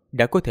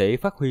 đã có thể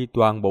phát huy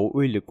toàn bộ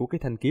uy lực của cái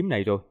thanh kiếm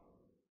này rồi.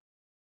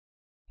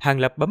 Hàng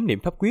Lập bấm niệm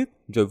pháp quyết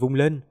rồi vung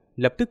lên,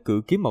 lập tức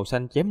cự kiếm màu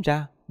xanh chém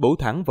ra, bổ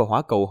thẳng vào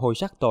hỏa cầu hôi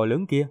sắc to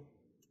lớn kia.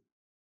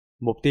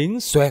 Một tiếng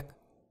xoẹt,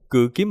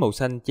 cự kiếm màu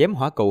xanh chém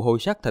hỏa cầu hôi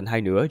sắc thành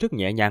hai nửa rất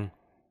nhẹ nhàng.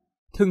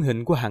 Thân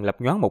hình của Hàng Lập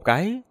nhoáng một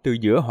cái, từ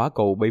giữa hỏa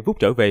cầu bay vút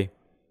trở về.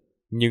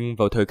 Nhưng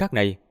vào thời khắc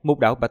này, một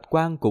đạo bạch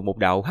quang cùng một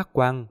đạo hắc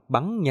quang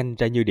bắn nhanh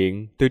ra như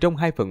điện từ trong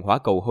hai phần hỏa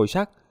cầu hôi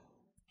sắc.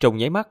 Trong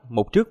nháy mắt,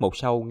 một trước một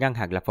sau ngăn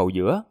Hàng Lập vào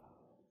giữa.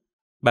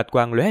 Bạch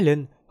quang lóe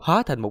lên,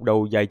 hóa thành một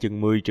đầu dài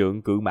chừng 10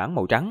 trượng cự mãng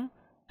màu trắng,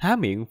 há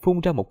miệng phun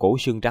ra một cổ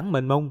sương trắng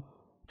mênh mông,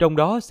 trong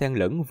đó xen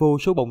lẫn vô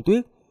số bông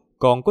tuyết,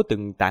 còn có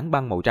từng tảng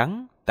băng màu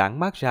trắng tản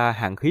mát ra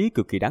hàn khí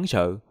cực kỳ đáng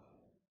sợ.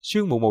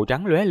 Sương mù màu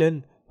trắng lóe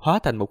lên, hóa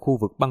thành một khu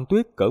vực băng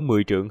tuyết cỡ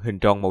 10 trượng hình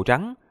tròn màu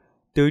trắng,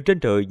 từ trên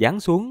trời giáng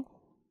xuống,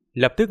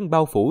 lập tức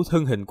bao phủ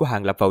thân hình của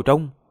Hàng Lập vào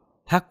trong.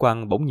 Hắc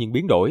quang bỗng nhiên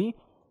biến đổi,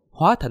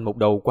 hóa thành một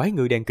đầu quái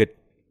ngư đen kịch.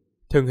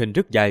 Thân hình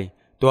rất dài,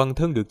 toàn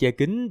thân được che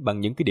kín bằng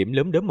những cái điểm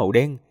lốm đốm màu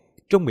đen,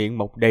 trong miệng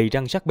mọc đầy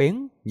răng sắc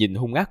bén, nhìn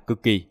hung ác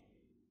cực kỳ.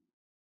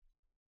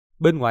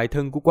 Bên ngoài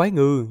thân của quái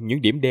ngư,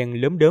 những điểm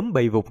đen lốm đốm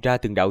bay vụt ra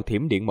từng đạo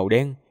thiểm điện màu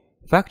đen,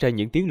 phát ra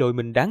những tiếng lôi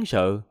minh đáng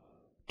sợ.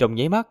 Trong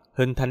nháy mắt,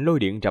 hình thành lôi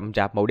điện rậm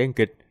rạp màu đen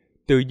kịch,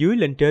 từ dưới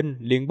lên trên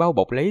liền bao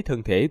bọc lấy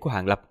thân thể của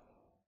Hàng Lập.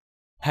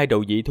 Hai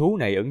đầu dị thú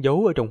này ẩn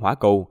giấu ở trong hỏa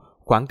cầu,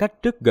 khoảng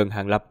cách rất gần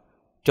Hàng Lập,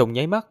 trong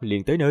nháy mắt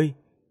liền tới nơi.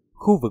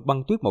 Khu vực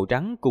băng tuyết màu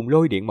trắng cùng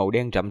lôi điện màu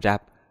đen rậm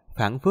rạp,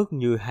 phảng phất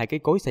như hai cái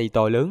cối xay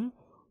to lớn,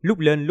 lúc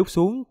lên lúc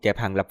xuống kẹp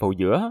Hàng Lập vào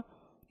giữa,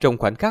 trong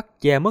khoảnh khắc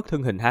che mất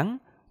thân hình hắn,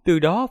 từ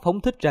đó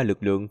phóng thích ra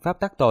lực lượng pháp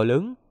tắc to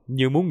lớn,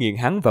 như muốn nghiền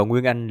hắn vào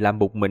nguyên anh làm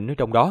bột mịn ở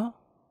trong đó.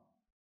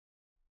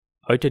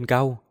 Ở trên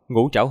cao,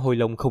 ngũ trảo hôi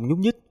long không nhúc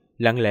nhích,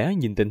 lặng lẽ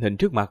nhìn tình hình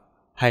trước mặt,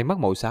 hai mắt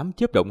màu xám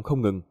chớp động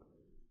không ngừng.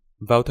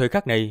 Vào thời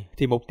khắc này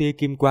thì một tia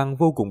kim quang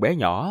vô cùng bé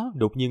nhỏ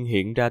đột nhiên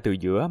hiện ra từ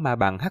giữa ma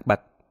bàn hắc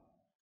bạch,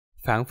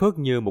 phảng phất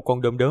như một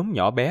con đom đóm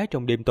nhỏ bé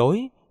trong đêm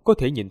tối, có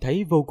thể nhìn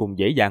thấy vô cùng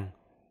dễ dàng.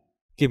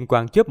 Kim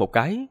quang chớp một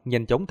cái,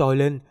 nhanh chóng to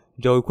lên,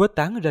 rồi khuếch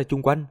tán ra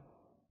chung quanh.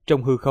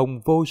 Trong hư không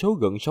vô số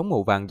gợn sóng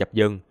màu vàng dập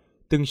dần,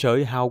 từng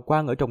sợi hào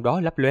quang ở trong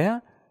đó lấp lóe,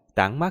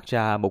 tản mát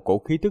ra một cổ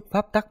khí tức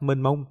pháp tắc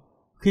mênh mông.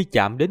 Khi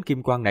chạm đến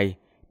kim quang này,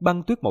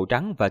 băng tuyết màu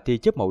trắng và tia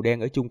chớp màu đen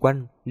ở chung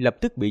quanh lập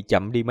tức bị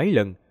chậm đi mấy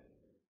lần.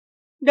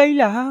 Đây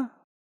là...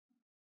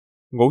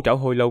 Ngũ trảo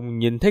hôi long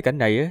nhìn thấy cảnh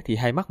này thì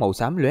hai mắt màu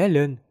xám lóe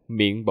lên,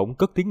 miệng bỗng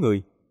cất tiếng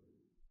người.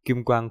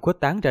 Kim quang khuếch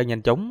tán ra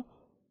nhanh chóng,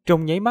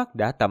 trong nháy mắt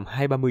đã tầm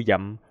 20-30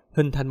 dặm,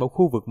 hình thành một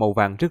khu vực màu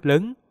vàng rất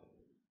lớn.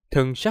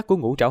 Thân sắc của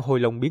ngũ trảo hôi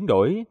long biến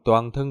đổi,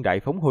 toàn thân đại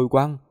phóng hôi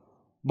quang,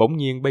 bỗng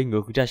nhiên bay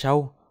ngược ra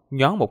sau,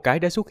 nhoáng một cái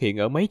đã xuất hiện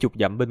ở mấy chục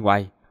dặm bên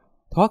ngoài,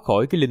 thoát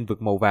khỏi cái linh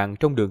vực màu vàng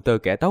trong đường tơ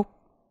kẻ tóc.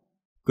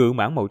 Cự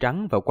mãng màu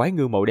trắng và quái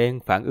ngư màu đen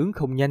phản ứng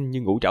không nhanh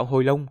như ngũ trảo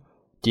hôi long,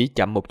 chỉ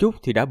chậm một chút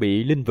thì đã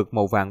bị linh vực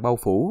màu vàng bao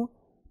phủ,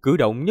 cử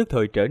động nhất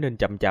thời trở nên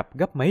chậm chạp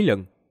gấp mấy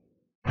lần.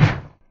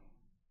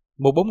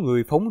 Một bóng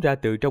người phóng ra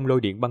từ trong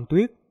lôi điện băng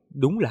tuyết,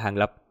 đúng là Hàng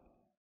Lập.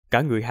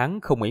 Cả người hắn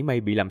không mảy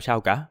may bị làm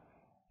sao cả.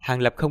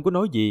 Hàng Lập không có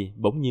nói gì,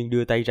 bỗng nhiên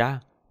đưa tay ra,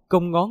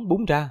 cong ngón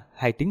búng ra,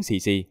 hai tiếng xì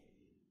xì.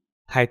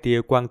 Hai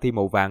tia quang ti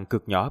màu vàng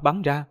cực nhỏ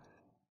bắn ra,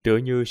 tựa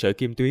như sợi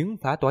kim tuyến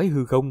phá toái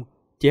hư không,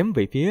 chém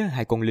về phía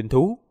hai con linh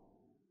thú.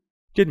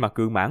 Trên mặt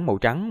cự mãng màu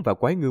trắng và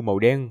quái ngư màu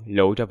đen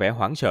lộ ra vẻ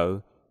hoảng sợ,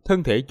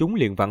 thân thể chúng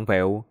liền vặn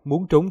vẹo,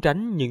 muốn trốn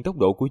tránh nhưng tốc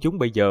độ của chúng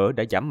bây giờ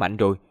đã giảm mạnh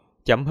rồi,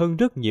 chậm hơn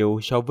rất nhiều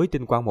so với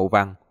tinh quang màu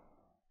vàng.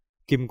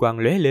 Kim quang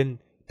lóe lên,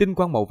 tinh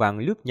quang màu vàng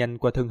lướt nhanh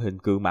qua thân hình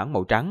cự mãng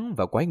màu trắng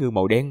và quái ngư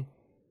màu đen.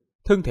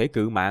 Thân thể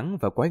cự mãng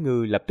và quái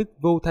ngư lập tức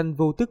vô thanh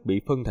vô tức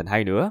bị phân thành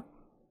hai nửa.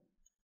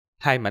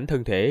 Hai mảnh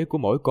thân thể của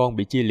mỗi con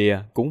bị chia lìa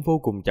cũng vô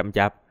cùng chậm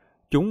chạp,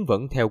 chúng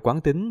vẫn theo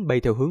quán tính bay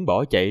theo hướng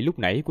bỏ chạy lúc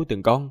nãy của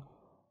từng con.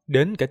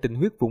 Đến cả tinh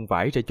huyết vùng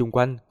vãi ra chung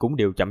quanh cũng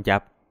đều chậm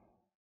chạp.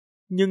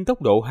 Nhưng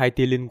tốc độ hai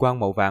tia linh quang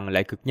màu vàng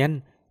lại cực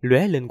nhanh,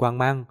 lóe lên quang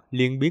mang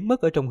liền biến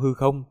mất ở trong hư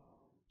không.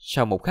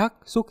 Sau một khắc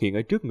xuất hiện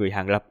ở trước người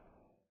Hàng Lập.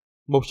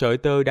 Một sợi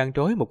tơ đang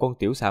trói một con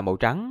tiểu xà màu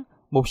trắng,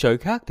 một sợi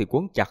khác thì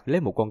quấn chặt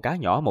lấy một con cá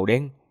nhỏ màu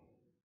đen.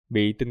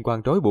 Bị tinh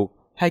quang trói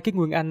buộc, hai cái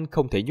nguyên anh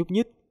không thể nhúc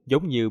nhích,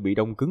 giống như bị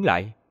đông cứng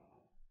lại.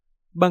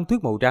 Băng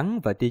tuyết màu trắng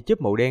và tia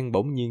chớp màu đen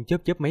bỗng nhiên chớp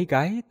chớp mấy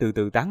cái, từ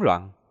từ tán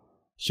loạn.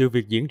 Sự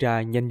việc diễn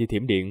ra nhanh như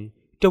thiểm điện,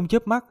 trong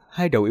chớp mắt,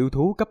 hai đầu yêu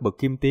thú cấp bậc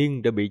kim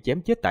tiên đã bị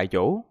chém chết tại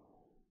chỗ.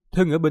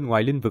 Thân ở bên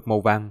ngoài linh vực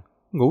màu vàng,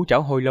 Ngũ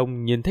Trảo Hôi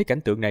Long nhìn thấy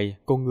cảnh tượng này,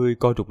 con ngươi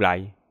co rụt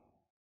lại.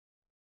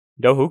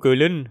 Đạo hữu Cự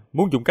Linh,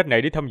 muốn dùng cách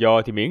này để thăm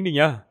dò thì miễn đi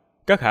nha.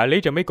 Các hạ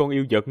lấy ra mấy con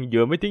yêu vật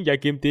vừa mới tiến giai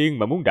kim tiên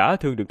mà muốn đả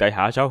thương được tại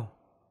hạ sao?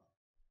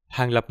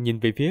 Hàng Lập nhìn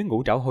về phía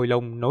Ngũ Trảo Hôi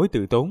Long nói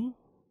từ tốn.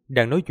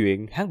 Đang nói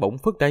chuyện, hắn bỗng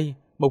phất tay,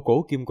 một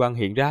cổ kim quang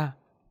hiện ra,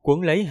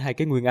 quấn lấy hai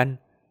cái nguyên anh.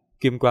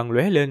 Kim quang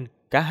lóe lên,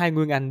 cả hai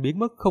nguyên anh biến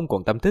mất không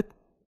còn tâm tích.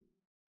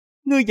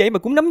 Ngươi vậy mà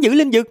cũng nắm giữ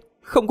linh dực,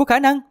 không có khả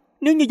năng.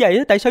 Nếu như vậy,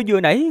 tại sao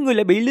vừa nãy ngươi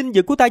lại bị linh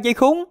dực của ta dây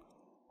khốn?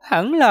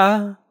 Hẳn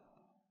là...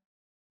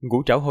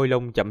 Ngũ Trảo Hôi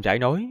Long chậm rãi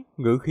nói,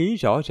 ngữ khí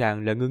rõ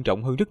ràng là ngưng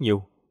trọng hơn rất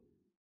nhiều.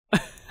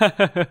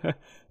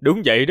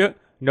 Đúng vậy đó,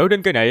 nói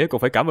đến cái này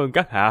còn phải cảm ơn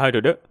các hạ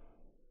rồi đó.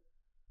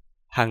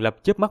 Hàng Lập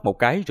chớp mắt một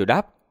cái rồi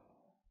đáp.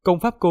 Công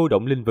pháp cô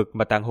động linh vực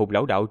mà Tàn Hồn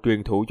lão đạo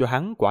truyền thụ cho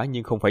hắn quả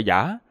nhiên không phải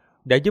giả,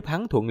 đã giúp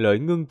hắn thuận lợi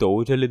ngưng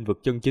tụ ra linh vực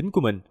chân chính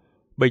của mình.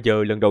 Bây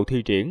giờ lần đầu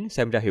thi triển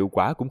xem ra hiệu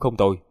quả cũng không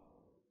tồi.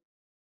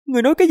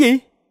 Người nói cái gì?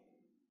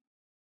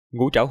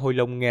 Ngũ Trảo Hôi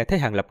Long nghe thấy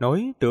Hàng Lập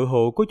nói, tựa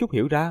hồ có chút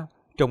hiểu ra,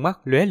 trong mắt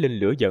lóe lên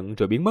lửa giận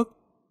rồi biến mất.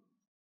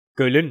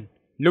 Cười Linh,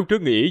 lúc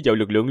trước nghĩ vào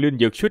lực lượng linh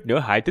dược suýt nữa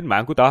hại tính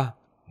mạng của ta,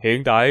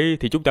 hiện tại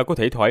thì chúng ta có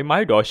thể thoải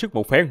mái đọ sức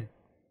một phen.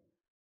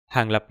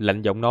 Hàng Lập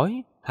lạnh giọng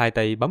nói, hai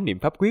tay bấm niệm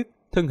pháp quyết,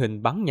 thân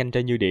hình bắn nhanh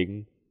ra như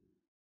điện.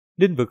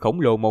 Linh vực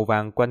khổng lồ màu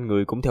vàng quanh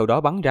người cũng theo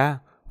đó bắn ra,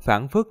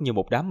 phảng phất như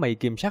một đám mây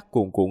kim sắc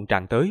cuồn cuộn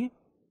tràn tới.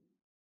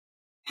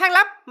 Hàng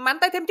Lập, mạnh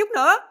tay thêm chút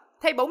nữa,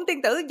 thầy bổn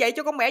tiên tử dạy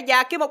cho con mẹ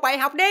già kia một bài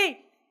học đi.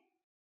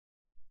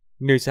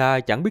 Nơi xa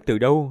chẳng biết từ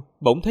đâu,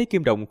 bỗng thấy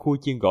Kim Đồng khui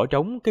chiên gõ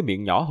trống, cái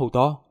miệng nhỏ hô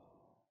to.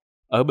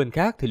 Ở bên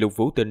khác thì Lục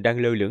Vũ Tình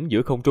đang lơ lửng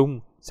giữa không trung,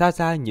 xa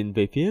xa nhìn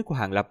về phía của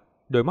Hàng Lập,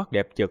 đôi mắt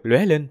đẹp chợt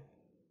lóe lên.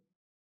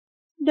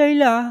 Đây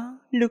là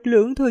lực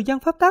lượng thời gian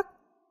pháp tắc.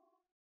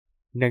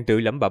 Nàng tự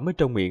lẩm bẩm ở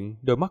trong miệng,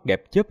 đôi mắt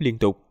đẹp chớp liên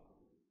tục.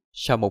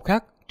 Sau một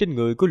khắc, trên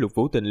người của Lục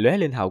Vũ Tình lóe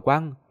lên hào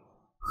quang,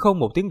 không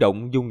một tiếng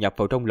động dung nhập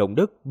vào trong lòng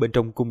đất bên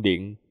trong cung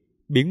điện,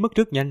 biến mất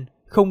rất nhanh,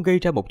 không gây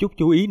ra một chút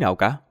chú ý nào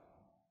cả.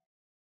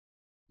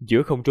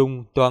 Giữa không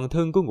trung, toàn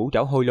thân của Ngũ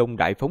Trảo Hôi Long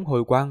đại phóng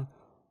hôi quang,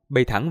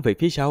 bay thẳng về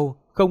phía sau,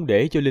 không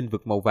để cho linh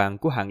vực màu vàng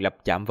của Hàng Lập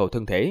chạm vào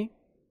thân thể.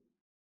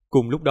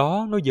 Cùng lúc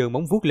đó, nó giơ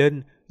móng vuốt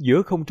lên,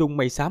 giữa không trung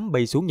mây xám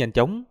bay xuống nhanh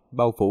chóng,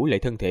 bao phủ lại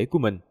thân thể của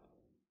mình.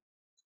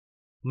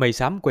 Mây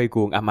xám quay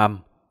cuồng ầm ầm,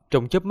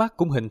 trong chớp mắt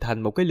cũng hình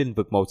thành một cái linh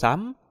vực màu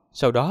xám,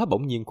 sau đó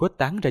bỗng nhiên khuếch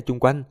tán ra chung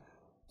quanh,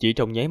 chỉ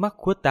trong nháy mắt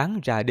khuếch tán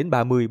ra đến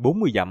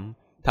 30-40 dặm,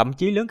 thậm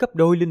chí lớn gấp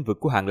đôi linh vực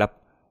của Hàng Lập,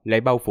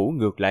 lại bao phủ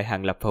ngược lại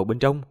Hàng Lập vào bên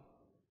trong.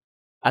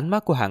 Ánh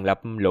mắt của Hàng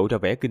Lập lộ ra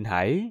vẻ kinh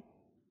hãi.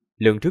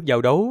 Lần trước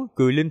giao đấu,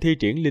 Cười Linh thi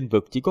triển linh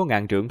vực chỉ có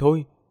 1000 trượng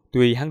thôi.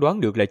 Tuy hắn đoán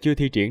được là chưa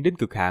thi triển đến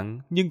cực hạn,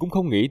 nhưng cũng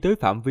không nghĩ tới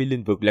phạm vi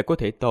linh vực lại có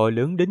thể to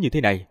lớn đến như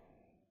thế này.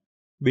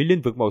 Bị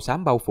linh vực màu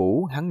xám bao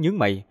phủ, hắn nhướng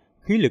mày,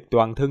 khí lực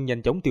toàn thân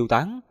nhanh chóng tiêu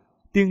tán,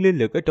 tiên linh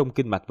lực ở trong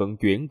kinh mạch vận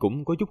chuyển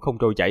cũng có chút không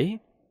trôi chảy.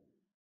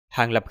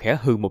 Hàng Lập khẽ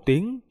hừ một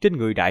tiếng, trên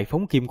người đại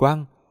phóng kim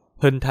quang,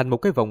 hình thành một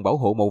cái vòng bảo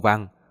hộ màu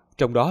vàng,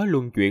 trong đó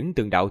luân chuyển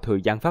từng đạo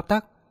thời gian pháp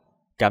tắc.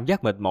 Cảm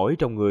giác mệt mỏi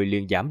trong người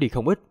liền giảm đi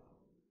không ít.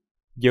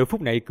 Giờ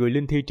phút này Cười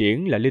Linh thi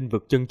triển là linh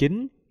vực chân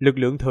chính, lực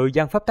lượng thời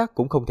gian pháp tắc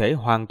cũng không thể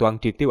hoàn toàn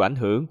triệt tiêu ảnh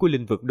hưởng của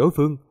linh vực đối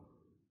phương.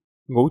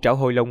 Ngũ Trảo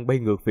Hôi Long bay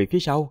ngược về phía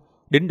sau,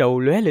 đỉnh đầu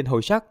lóe lên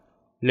hồi sắc,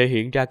 lại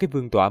hiện ra cái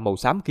vương tọa màu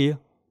xám kia.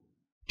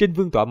 Trên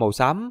vương tọa màu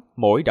xám,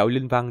 mỗi đạo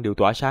linh văn đều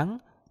tỏa sáng,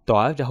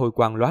 tỏa ra hồi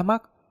quang lóa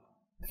mắt.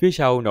 Phía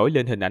sau nổi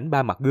lên hình ảnh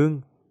 3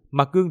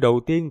 mặt gương đầu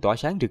tiên tỏa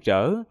sáng rực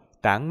rỡ,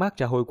 tản mát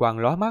ra hồi quang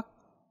lóa mắt.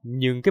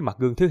 Nhưng cái mặt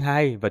gương thứ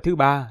hai và thứ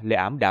ba lại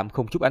ảm đạm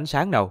không chút ánh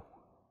sáng nào.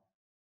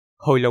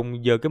 Hồi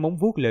Long giơ cái móng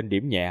vuốt lên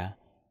điểm nhẹ,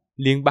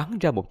 liền bắn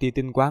ra một tia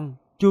tinh quang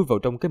chui vào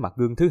trong cái mặt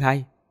gương thứ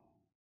hai.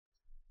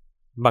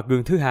 Mặt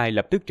gương thứ hai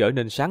lập tức trở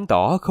nên sáng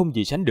tỏ không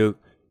gì sánh được,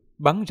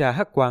 bắn ra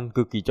hắc quang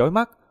cực kỳ chói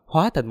mắt,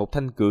 hóa thành một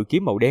thanh cự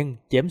kiếm màu đen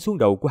chém xuống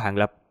đầu của Hàng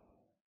Lập.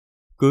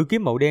 Cự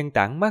kiếm màu đen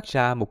tản mát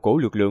ra một cổ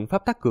lực lượng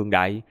pháp tắc cường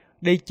đại,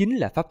 đây chính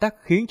là pháp tắc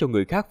khiến cho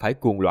người khác phải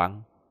cuồng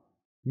loạn.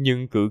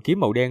 Nhưng cự kiếm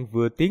màu đen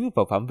vừa tiến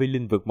vào phạm vi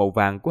linh vực màu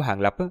vàng của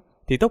Hàng Lập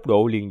thì tốc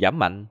độ liền giảm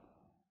mạnh.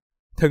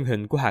 Thân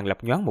hình của Hàng Lập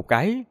nhoáng một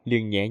cái,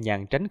 liền nhẹ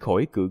nhàng tránh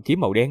khỏi cự kiếm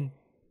màu đen.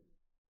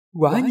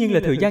 Quả nhiên là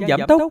thời gian giảm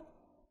tốc.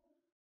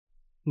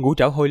 Ngũ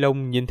Trảo Hôi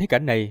Long nhìn thấy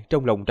cảnh này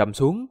trong lòng trầm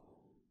xuống.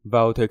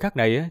 Vào thời khắc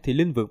này thì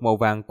linh vực màu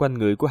vàng quanh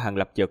người của Hàng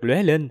Lập chợt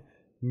lóe lên,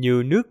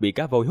 như nước bị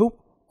cá voi hút,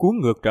 cuốn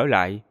ngược trở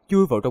lại,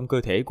 chui vào trong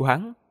cơ thể của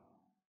hắn.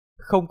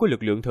 Không có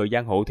lực lượng thời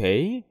gian hộ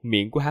thể,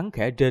 miệng của hắn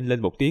khẽ rên lên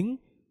một tiếng,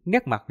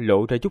 nét mặt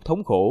lộ ra chút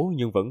thống khổ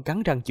nhưng vẫn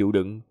cắn răng chịu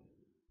đựng.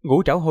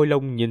 Ngũ Trảo Hôi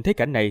Long nhìn thấy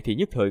cảnh này thì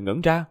nhất thời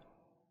ngẩn ra.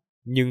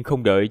 Nhưng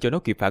không đợi cho nó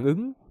kịp phản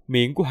ứng,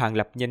 miệng của Hàng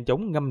Lập nhanh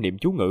chóng ngâm niệm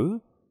chú ngữ,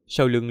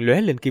 sau lưng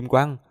lóe lên kim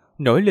quang,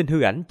 nổi lên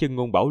hư ảnh chân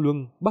ngôn bảo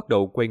luân, bắt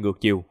đầu quay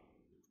ngược chiều.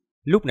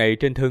 Lúc này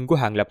trên thân của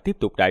Hàng Lập tiếp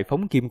tục đại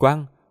phóng kim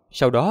quang,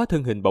 sau đó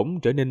thân hình bỗng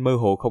trở nên mơ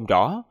hồ không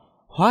rõ,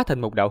 hóa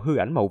thành một đạo hư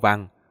ảnh màu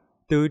vàng,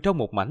 từ trong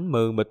một mảnh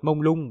mờ mịt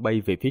mông lung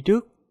bay về phía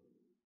trước.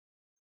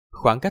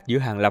 Khoảng cách giữa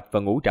Hàng Lập và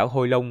Ngũ Trảo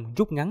Hôi Long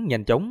rút ngắn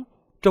nhanh chóng,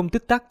 trong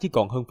tích tắc chỉ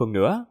còn hơn phần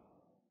nữa.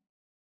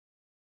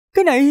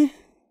 Cái này...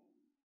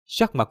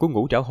 Sắc mặt của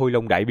Ngũ Trảo Hôi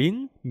Long đại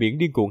biến, miệng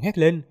điên cuồng hét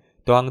lên,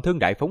 toàn thân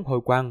đại phóng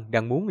hôi quang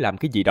đang muốn làm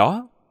cái gì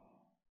đó.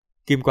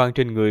 Kim quang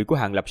trên người của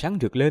Hàng Lập sáng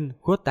rực lên,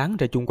 khuếch tán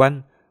ra chung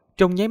quanh,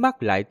 trong nháy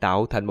mắt lại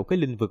tạo thành một cái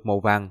linh vực màu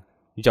vàng,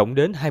 rộng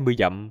đến 20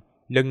 dặm.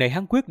 Lần này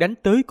hắn quyết đánh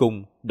tới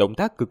cùng, động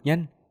tác cực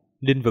nhanh.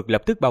 Linh vực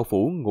lập tức bao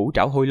phủ Ngũ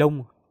Trảo Hôi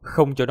Long,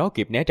 không cho nó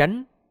kịp né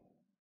tránh.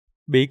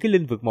 Bị cái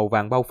linh vực màu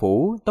vàng bao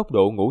phủ, tốc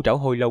độ Ngũ Trảo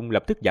Hôi Long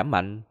lập tức giảm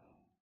mạnh.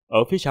 Ở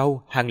phía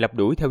sau, Hàng Lập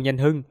đuổi theo nhanh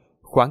hơn,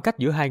 khoảng cách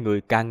giữa hai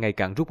người càng ngày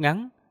càng rút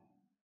ngắn.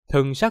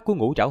 Thần sắc của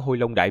Ngũ Trảo Hôi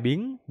Long đại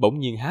biến, bỗng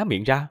nhiên há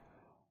miệng ra.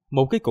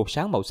 Một cái cột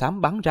sáng màu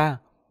xám bắn ra,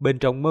 bên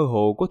trong mơ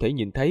hồ có thể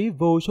nhìn thấy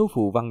vô số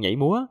phù văn nhảy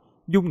múa,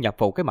 dung nhập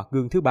vào cái mặt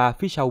gương thứ ba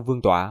phía sau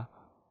vương tọa.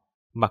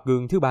 Mặt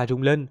gương thứ ba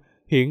rung lên,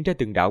 hiện ra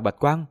từng đạo bạch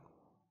quang.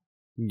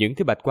 Những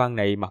cái bạch quang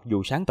này mặc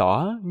dù sáng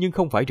tỏ nhưng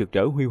không phải rực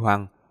rỡ huy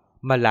hoàng,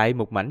 mà lại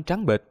một mảnh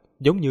trắng bệch,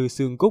 giống như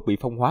xương cốt bị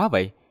phong hóa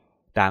vậy,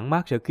 tản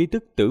mát ra khí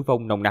tức tử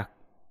vong nồng nặc.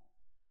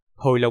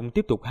 Hôi Long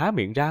tiếp tục há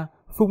miệng ra,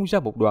 phun ra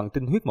một đoàn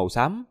tinh huyết màu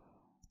xám.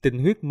 Tinh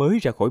huyết mới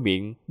ra khỏi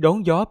miệng,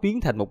 đón gió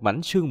biến thành một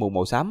mảnh sương mù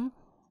màu xám.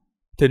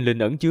 Thình lình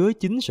ẩn chứa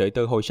 9 sợi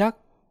tơ hồi sắc,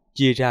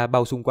 chia ra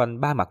bao xung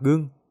quanh 3 mặt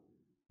gương.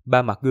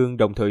 3 mặt gương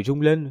đồng thời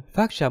rung lên,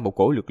 phát ra một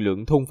cỗ lực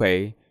lượng thôn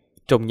phệ,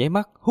 trong nháy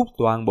mắt hút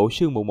toàn bộ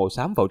sương mù màu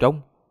xám vào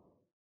trong.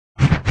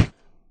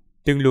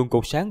 Từng luồng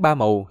cột sáng 3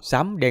 màu,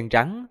 xám đen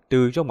trắng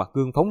từ trong mặt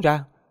gương phóng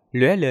ra,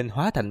 lóe lên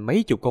hóa thành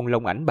mấy chục con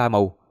long ảnh 3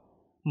 màu.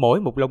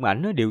 Mỗi một long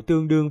ảnh đều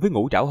tương đương với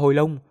Ngũ Trảo Hôi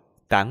Long,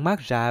 tản mát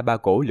ra 3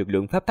 cỗ lực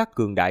lượng pháp tắc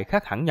cường đại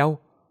khác hẳn nhau.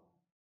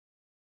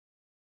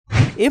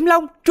 Yểm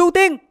Long, Tru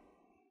Tiên!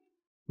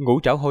 Ngũ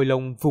Trảo Hôi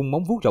Long vung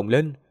móng vuốt rồng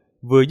lên,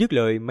 vừa dứt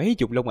lời mấy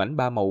chục long ảnh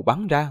 3 màu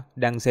bắn ra,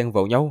 đang xen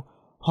vào nhau,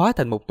 hóa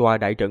thành một tòa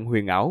đại trận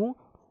huyền ảo,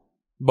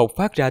 bộc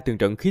phát ra từng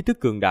trận khí tức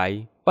cường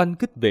đại, oanh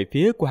kích về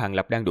phía của Hàng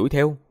Lập đang đuổi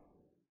theo.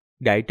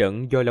 Đại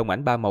trận do long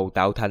ảnh 3 màu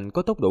tạo thành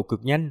có tốc độ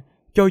cực nhanh,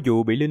 cho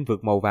dù bị linh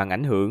vực màu vàng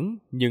ảnh hưởng,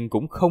 nhưng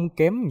cũng không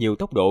kém nhiều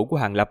tốc độ của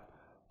Hàng Lập,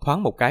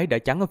 thoáng một cái đã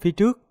chắn ở phía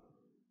trước.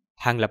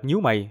 Hàng Lập nhíu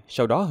mày,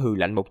 sau đó hừ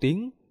lạnh một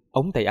tiếng,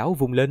 ống tay áo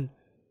vung lên.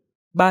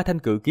 3 thanh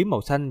cự kiếm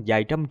màu xanh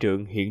dài trăm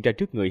trượng hiện ra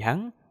trước người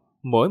hắn,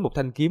 mỗi một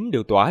thanh kiếm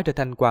đều tỏa ra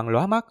thanh quang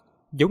lóa mắt,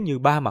 giống như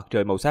 3 mặt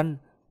trời màu xanh.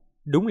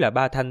 Đúng là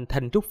 3 thanh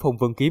thanh trúc phong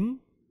vân kiếm.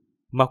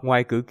 Mặt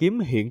ngoài cự kiếm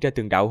hiện ra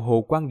từng đạo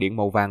hồ quang điện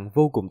màu vàng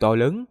vô cùng to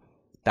lớn,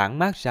 tản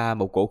mát ra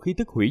một cổ khí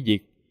tức hủy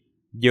diệt.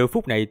 Giờ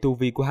phút này tu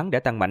vi của hắn đã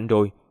tăng mạnh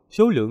rồi,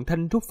 số lượng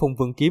thanh trúc phong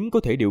vân kiếm có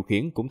thể điều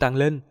khiển cũng tăng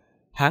lên,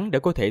 hắn đã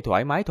có thể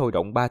thoải mái thôi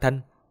động 3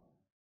 thanh.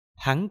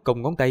 Hắn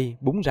cong ngón tay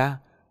búng ra,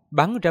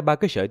 bắn ra 3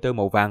 cái sợi tơ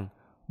màu vàng,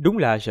 đúng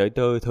là sợi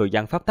tơ thời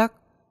gian pháp tắc.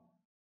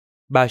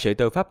 3 sợi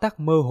tơ pháp tắc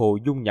mơ hồ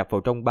dung nhập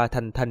vào trong 3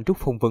 thanh thanh trúc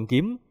phong vân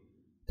kiếm.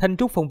 Thanh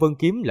trúc phong vân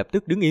kiếm lập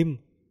tức đứng im,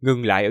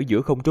 ngừng lại ở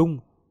giữa không trung.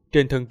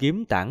 Trên thân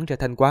kiếm tản ra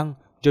thanh quang,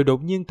 rồi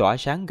đột nhiên tỏa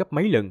sáng gấp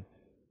mấy lần.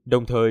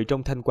 Đồng thời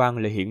trong thanh quang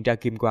lại hiện ra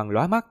kim quang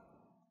lóa mắt.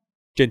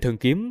 Trên thân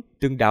kiếm,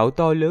 từng đạo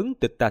to lớn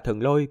tịch tà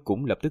thần lôi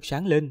cũng lập tức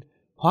sáng lên,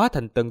 hóa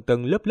thành tầng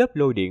tầng lớp lớp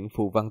lôi điện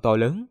phù văn to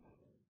lớn,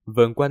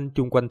 vờn quanh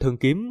chung quanh thân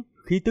kiếm,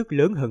 khí tức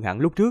lớn hơn hẳn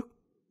lúc trước.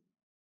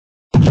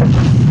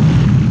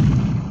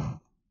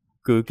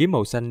 Cự kiếm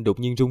màu xanh đột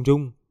nhiên rung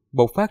rung,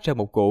 bộc phát ra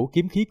một cổ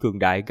kiếm khí cường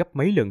đại gấp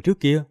mấy lần trước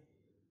kia.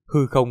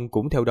 Hư không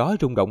cũng theo đó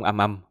rung động ầm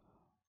ầm.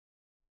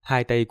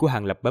 Hai tay của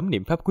Hàng Lập bấm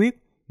niệm pháp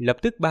quyết, lập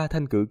tức 3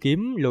 thanh cự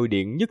kiếm lôi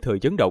điện nhất thời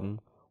chấn động,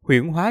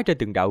 huyễn hóa ra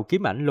từng đạo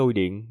kiếm ảnh lôi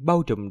điện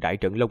bao trùm đại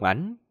trận long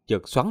ảnh,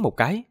 chợt xoắn một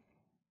cái.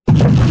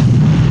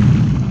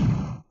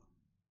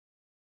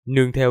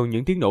 Nương theo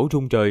những tiếng nổ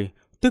rung trời,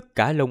 tất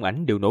cả long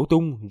ảnh đều nổ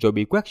tung rồi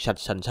bị quét sạch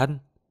sành xanh.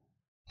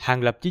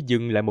 Hàng Lập chỉ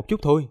dừng lại một chút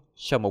thôi,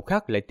 sau một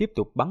khắc lại tiếp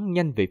tục bắn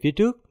nhanh về phía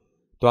trước,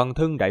 toàn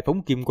thân đại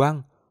phóng kim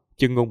quang,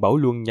 chân ngôn bảo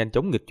luân nhanh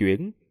chóng nghịch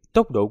chuyển,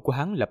 tốc độ của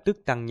hắn lập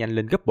tức tăng nhanh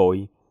lên gấp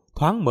bội,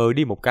 thoáng mờ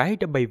đi một cái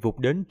đã bay vụt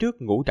đến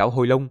trước Ngũ Trảo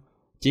Hôi Long,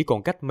 chỉ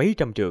còn cách mấy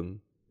trăm trượng.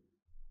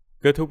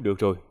 Kết thúc được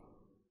rồi.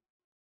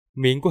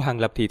 Miệng của Hàng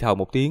Lập thì thào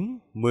một tiếng,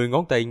 10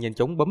 ngón tay nhanh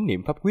chóng bấm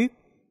niệm pháp quyết,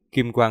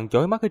 kim quang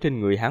chói mắt ở trên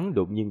người hắn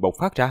đột nhiên bộc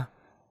phát ra.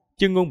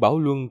 Chân ngôn bảo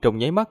luân trong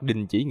nháy mắt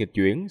đình chỉ nghịch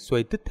chuyển,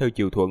 xoay tích theo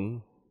chiều thuận.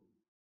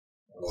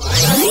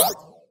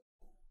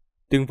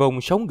 Từng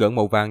vòng sóng gợn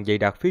màu vàng dày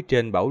đặc phía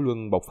trên bảo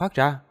luân bộc phát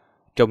ra,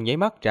 trong nháy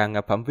mắt tràn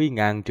ngập phạm vi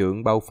ngàn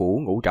trượng bao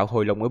phủ Ngũ Trảo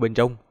Hôi Long ở bên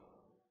trong.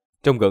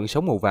 Trong gợn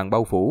sóng màu vàng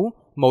bao phủ,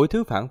 mọi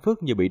thứ phảng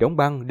phất như bị đóng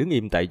băng, đứng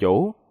im tại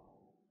chỗ.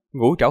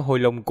 Ngũ Trảo Hôi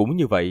Long cũng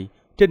như vậy,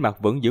 trên mặt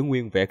vẫn giữ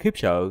nguyên vẻ khiếp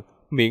sợ,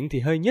 miệng thì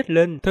hơi nhếch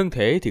lên, thân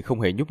thể thì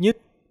không hề nhúc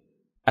nhích.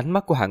 Ánh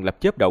mắt của Hàng Lập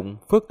chớp động,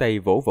 phất tay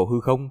vỗ vào hư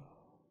không.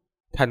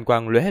 Thanh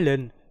quang lóe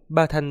lên,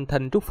 3 thanh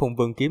thanh trúc phong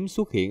vân kiếm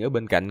xuất hiện ở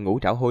bên cạnh Ngũ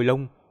Trảo Hôi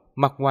Long,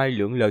 mặt ngoài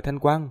lượn lờ thanh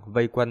quang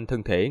vây quanh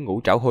thân thể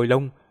Ngũ Trảo Hôi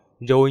Long,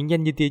 rồi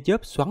nhanh như tia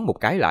chớp xoắn một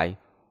cái lại.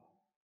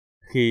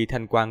 Khi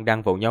thanh quang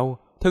đang vào nhau,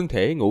 thân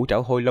thể Ngũ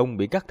Trảo Hôi Long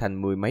bị cắt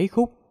thành 10 mấy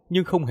khúc,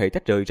 nhưng không hề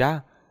tách rời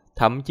ra,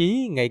 thậm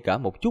chí ngay cả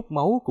một chút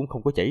máu cũng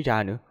không có chảy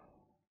ra nữa.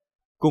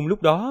 Cùng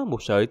lúc đó,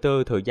 một sợi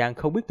tơ thời gian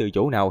không biết từ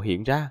chỗ nào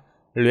hiện ra,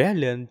 lóe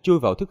lên chui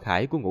vào thức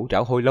hải của Ngũ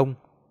Trảo Hôi Long.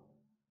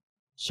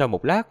 Sau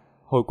một lát,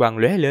 hồi quang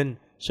lóe lên,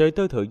 sợi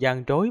tơ thời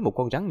gian trói một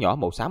con rắn nhỏ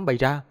màu xám bay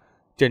ra.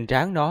 Trên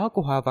trán nó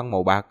có hoa văn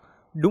màu bạc,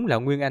 đúng là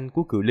nguyên anh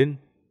của cự linh.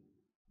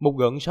 Một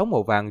gợn sóng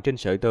màu vàng trên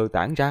sợi tơ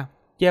tản ra,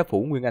 che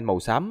phủ nguyên anh màu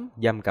xám,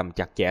 giam cầm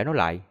chặt chẽ nó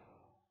lại.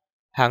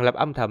 Hàng Lập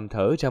âm thầm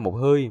thở ra một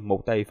hơi,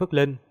 một tay phất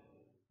lên.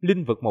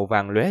 Linh vật màu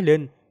vàng lóe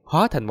lên,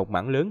 hóa thành một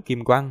mảng lớn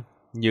kim quang,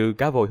 như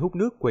cá voi hút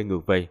nước quay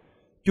ngược về,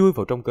 chui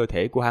vào trong cơ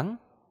thể của hắn.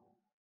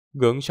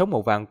 Gợn sóng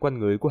màu vàng quanh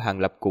người của Hàng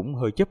Lập cũng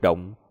hơi chớp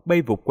động,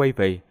 bay vụt quay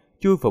về,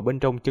 chui vào bên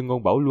trong chân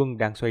ngôn bảo luân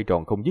đang xoay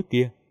tròn không dứt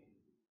kia.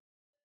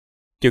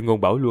 Chân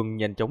ngôn bảo luân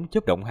nhanh chóng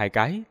chớp động hai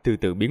cái, từ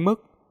từ biến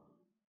mất.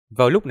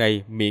 Vào lúc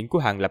này, miệng của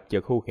Hàng Lập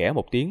chợt hô khẽ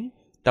một tiếng,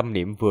 tâm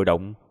niệm vừa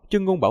động,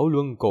 chân ngôn bảo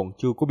luân còn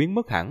chưa có biến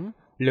mất hẳn,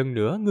 lần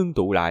nữa ngưng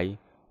tụ lại.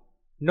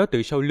 Nó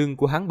từ sau lưng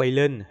của hắn bay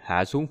lên,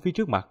 hạ xuống phía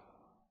trước mặt.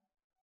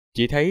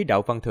 Chỉ thấy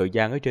đạo văn thời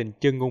gian ở trên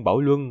chân ngôn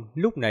bảo luân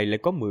lúc này lại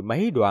có mười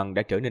mấy đoàn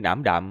đã trở nên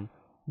ảm đạm,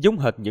 giống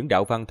hệt những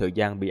đạo văn thời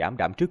gian bị ảm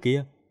đạm trước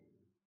kia.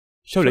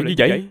 Sao lại như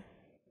vậy?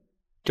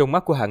 Trong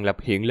mắt của Hàng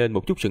Lập hiện lên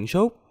một chút sửng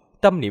sốt,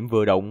 tâm niệm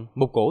vừa động,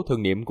 một cổ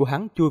thần niệm của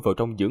hắn chui vào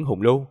trong dưỡng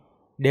hồn lô,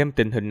 đem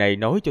tình hình này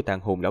nói cho tàn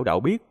hồn lão đạo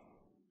biết.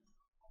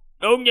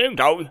 Đương nhiên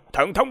rồi,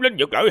 thần thông linh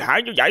lực lợi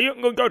hại như vậy,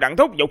 ngươi cho đặng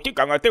thúc dục chỉ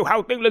cần tiêu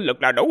hao tiên linh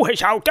lực là đủ hay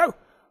sao chứ?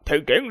 Thì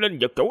triển linh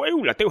lực chủ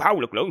yếu là tiêu hao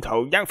lực lượng thời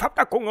gian pháp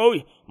tắc của ngươi,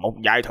 một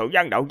vài thời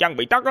gian đạo văn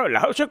bị tắc là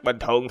hết sức bình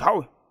thường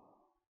thôi.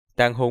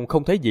 Tàn hồn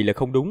không thấy gì là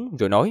không đúng,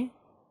 rồi nói.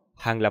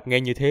 Hàng Lập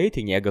nghe như thế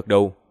thì nhẹ gật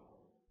đầu.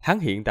 Hắn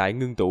hiện tại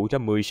ngưng tụ ra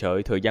 10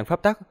 sợi thời gian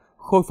pháp tắc,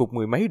 khôi phục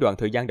mười mấy đoạn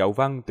thời gian đạo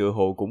văn tựa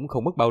hồ cũng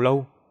không mất bao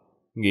lâu.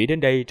 Nghĩ đến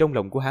đây trong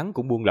lòng của hắn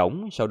cũng buông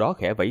lỏng, sau đó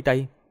khẽ vẫy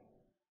tay.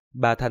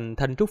 Ba thanh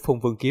thanh trúc phong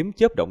vân kiếm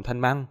chớp động thanh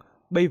mang,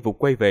 bay vụt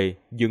quay về,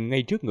 dừng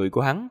ngay trước người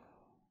của hắn.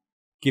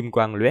 Kim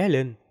quang lóe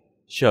lên,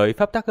 sợi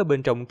pháp tắc ở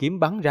bên trong kiếm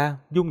bắn ra,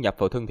 dung nhập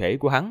vào thân thể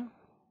của hắn.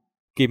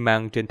 Kim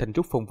mang trên thanh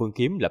trúc phong vân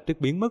kiếm lập tức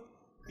biến mất,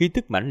 khí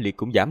tức mãnh liệt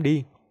cũng giảm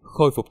đi,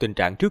 khôi phục tình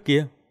trạng trước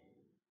kia.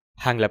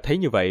 Hàng Lập thấy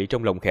như vậy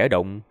trong lòng khẽ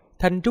động,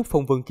 thanh trúc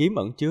phong vân kiếm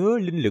ẩn chứa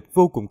linh lực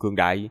vô cùng cường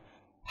đại.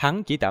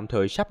 Hắn chỉ tạm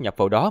thời sáp nhập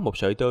vào đó một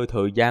sợi tơ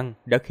thời gian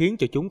đã khiến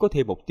cho chúng có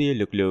thêm một tia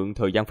lực lượng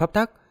thời gian pháp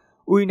tắc,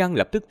 uy năng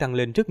lập tức tăng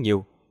lên rất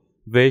nhiều.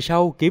 Về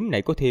sau kiếm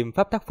này có thêm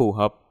pháp tắc phù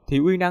hợp thì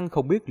uy năng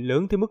không biết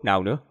lớn tới mức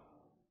nào nữa.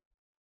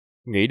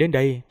 Nghĩ đến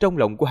đây, trong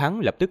lòng của hắn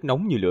lập tức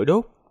nóng như lửa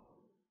đốt.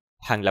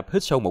 Hàng Lập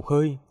hít sâu một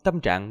hơi, tâm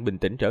trạng bình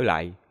tĩnh trở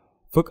lại.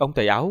 Phất ống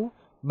tay áo,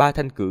 ba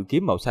thanh cự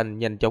kiếm màu xanh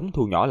nhanh chóng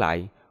thu nhỏ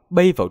lại,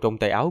 bay vào trong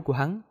tay áo của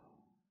hắn.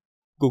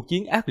 Cuộc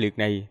chiến ác liệt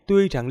này,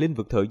 tuy rằng linh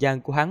vực thời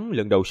gian của hắn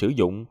lần đầu sử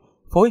dụng,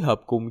 phối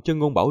hợp cùng chân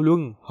ngôn bảo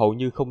luân hầu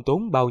như không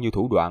tốn bao nhiêu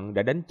thủ đoạn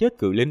đã đánh chết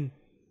cự linh.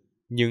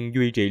 Nhưng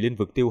duy trì linh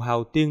vực tiêu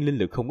hao tiên linh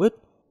lực không ít,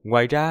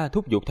 ngoài ra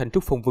thúc giục thanh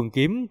trúc phong vân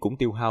kiếm cũng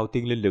tiêu hao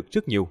tiên linh lực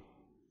rất nhiều.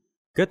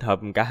 Kết hợp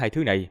cả hai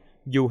thứ này,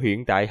 dù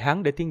hiện tại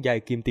hắn đã tiến giai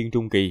kim tiên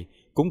trung kỳ,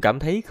 cũng cảm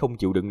thấy không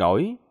chịu đựng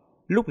nổi,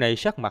 lúc này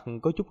sắc mặt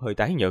có chút hơi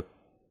tái nhợt.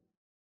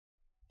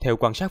 Theo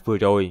quan sát vừa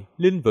rồi,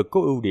 linh vực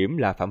có ưu điểm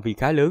là phạm vi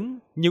khá lớn,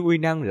 nhưng uy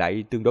năng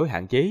lại tương đối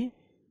hạn chế.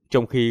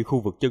 Trong khi khu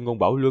vực chân ngôn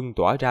bảo luân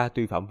tỏa ra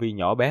tuy phạm vi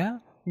nhỏ bé,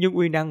 nhưng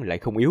uy năng lại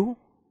không yếu.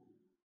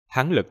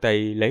 Hắn lật tay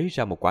lấy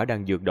ra một quả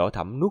đan dược đỏ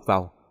thẫm nuốt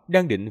vào,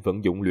 đang định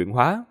vận dụng luyện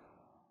hóa.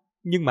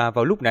 Nhưng mà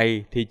vào lúc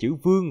này thì chữ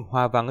vương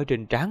hoa văn ở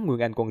trên trán nguyên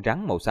anh con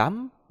rắn màu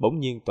xám bỗng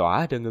nhiên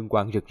tỏa ra ngân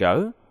quang rực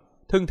rỡ,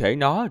 thân thể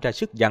nó ra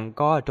sức giằng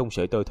co trong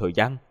sợi tơ thời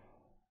gian.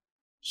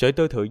 Sợi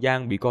tơ thời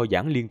gian bị co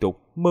giãn liên tục,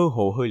 mơ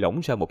hồ hơi lỏng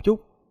ra một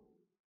chút.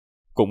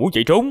 Còn muốn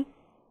chạy trốn?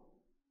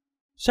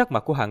 Sắc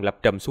mặt của Hàng Lập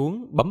trầm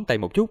xuống, bấm tay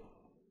một chút.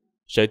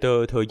 Sợi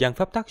tơ thời gian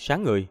pháp tắc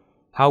sáng ngời,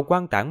 hào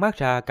quang tản mát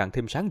ra càng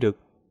thêm sáng rực,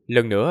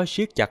 lần nữa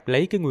siết chặt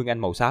lấy cái nguyên anh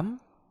màu xám.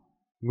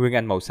 Nguyên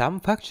anh màu xám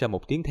phát ra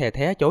một tiếng the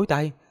thé chói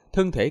tai,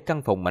 thân thể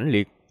căng phồng mãnh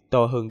liệt,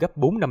 to hơn gấp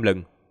 4-5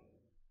 lần.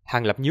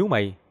 Hàng Lập nhíu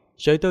mày,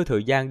 sợi tơ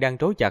thời gian đang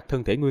trói chặt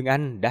thân thể nguyên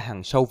anh đã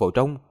hằn sâu vào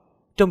trong.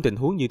 Trong tình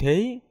huống như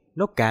thế,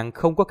 nó càng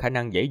không có khả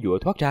năng giãy giụa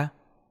thoát ra.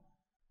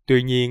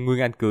 Tuy nhiên nguyên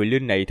anh cự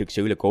linh này thực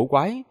sự là cổ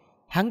quái.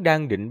 Hắn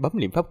đang định bấm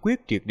niệm pháp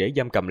quyết triệt để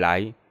giam cầm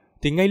lại,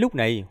 thì ngay lúc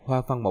này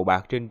hoa văn màu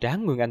bạc trên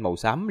trán nguyên anh màu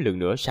xám lần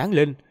nữa sáng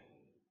lên.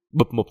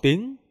 Bụp một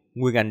tiếng,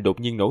 nguyên anh đột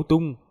nhiên nổ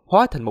tung,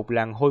 hóa thành một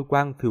làn hôi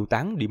quang phiêu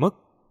tán đi mất.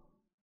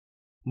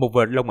 Một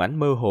vệt long ảnh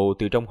mơ hồ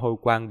từ trong hôi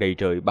quang đầy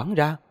trời bắn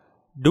ra,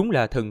 đúng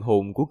là thần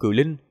hồn của cự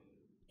linh.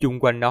 Chung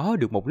quanh nó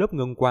được một lớp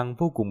ngân quang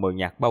vô cùng mờ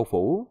nhạt bao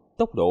phủ,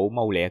 tốc độ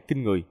mau lẹ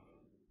kinh người,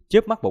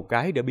 chớp mắt một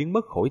cái đã biến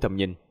mất khỏi tầm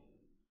nhìn.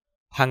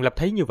 Hàng Lập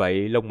thấy như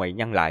vậy, lông mày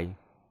nhăn lại.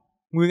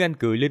 Nguyên anh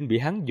cự linh bị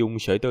hắn dùng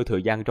sợi tơ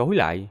thời gian trói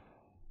lại.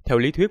 Theo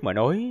lý thuyết mà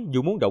nói,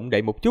 dù muốn động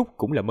đậy một chút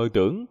cũng là mơ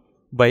tưởng,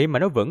 vậy mà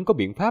nó vẫn có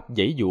biện pháp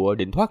giãy giụa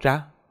định thoát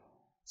ra.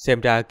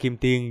 Xem ra Kim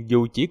Tiên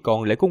dù chỉ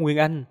còn lại có Nguyên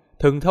Anh,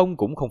 thần thông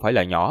cũng không phải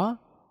là nhỏ,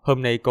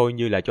 hôm nay coi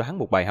như là cho hắn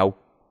một bài học.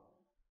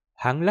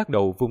 Hắn lắc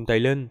đầu vung tay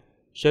lên,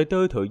 sợi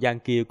tơ thời gian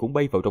kia cũng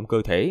bay vào trong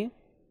cơ thể.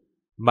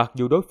 Mặc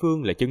dù đối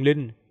phương là chân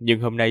linh,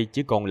 nhưng hôm nay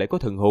chỉ còn lại có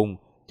thần hồn,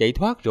 chạy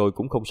thoát rồi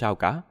cũng không sao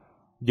cả.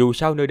 Dù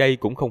sao nơi đây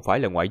cũng không phải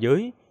là ngoại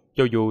giới,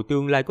 cho dù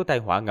tương lai có tai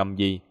họa ngầm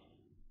gì,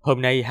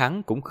 hôm nay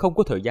hắn cũng không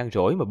có thời gian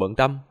rỗi mà bận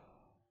tâm.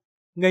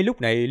 Ngay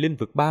lúc này linh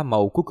vực ba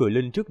màu của cự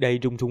linh trước đây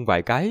rung rung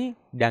vài cái,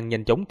 đang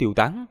nhanh chóng tiêu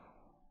tán.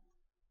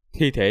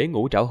 Thi thể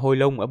ngũ trảo hôi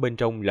long ở bên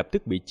trong lập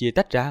tức bị chia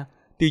tách ra,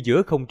 từ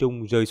giữa không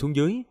trung rơi xuống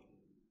dưới.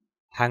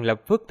 Hàng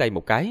Lập phất tay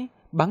một cái,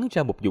 bắn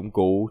ra một dụng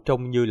cụ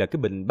trông như là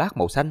cái bình bát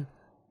màu xanh,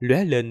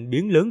 lóe lên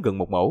biến lớn gần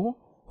một mẫu,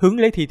 hướng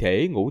lấy thi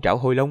thể ngũ trảo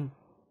hôi long,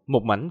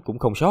 một mảnh cũng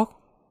không sót.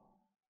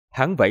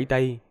 Hắn vẫy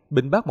tay,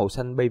 bình bát màu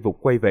xanh bay vụt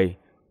quay về,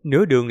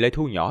 nửa đường lại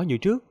thu nhỏ như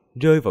trước,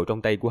 rơi vào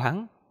trong tay của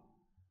hắn.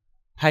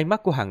 Hai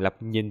mắt của Hàng Lập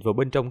nhìn vào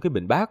bên trong cái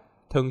bình bát,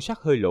 thân sắc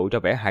hơi lộ ra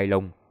vẻ hài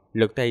lòng,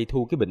 lật tay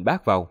thu cái bình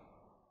bát vào.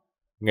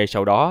 Ngay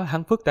sau đó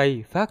hắn phất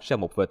tay phát ra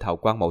một vệt hào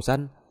quang màu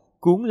xanh,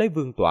 cuốn lấy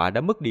vương tọa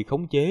đã mất đi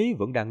khống chế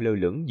vẫn đang lơ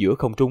lửng giữa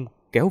không trung,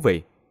 kéo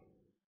về.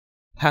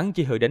 Hắn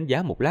chỉ hơi đánh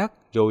giá một lát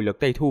rồi lật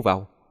tay thu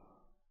vào.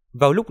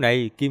 Vào lúc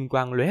này kim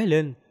quang lóe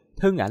lên,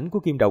 thân ảnh của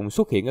Kim Đồng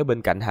xuất hiện ở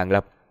bên cạnh Hàng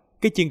Lập.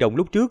 Cái chiên đồng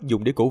lúc trước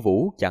dùng để cổ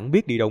vũ chẳng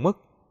biết đi đâu mất.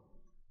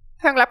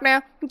 Hàng Lập nè,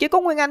 chỉ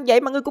có Nguyên Anh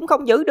vậy mà ngươi cũng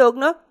không giữ được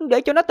nữa,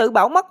 để cho nó tự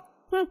bảo mất.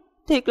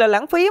 Thiệt là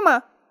lãng phí mà.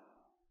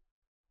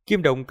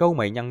 Kim Đồng cau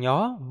mày nhăn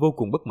nhó, vô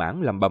cùng bất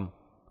mãn lầm bầm.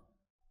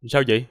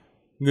 Sao vậy?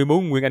 Ngươi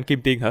muốn Nguyên Anh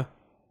Kim Tiên hả?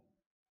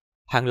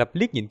 Hàng Lập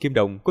liếc nhìn Kim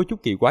Đồng có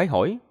chút kỳ quái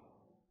hỏi.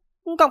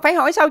 Còn phải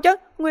hỏi sao chứ?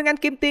 Nguyên Anh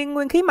Kim Tiên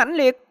nguyên khí mãnh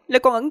liệt, lại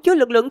còn ẩn chứa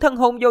lực lượng thần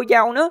hồn dồi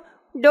dào nữa.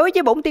 Đối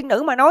với bổn tiên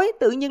nữ mà nói,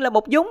 tự nhiên là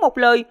một vốn một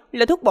lời,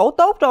 là thuốc bổ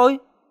tốt rồi.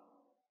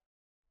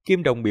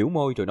 Kim Đồng biểu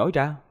môi rồi nói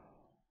ra.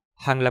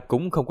 Hàng Lập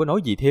cũng không có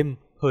nói gì thêm,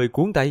 hơi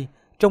cuốn tay,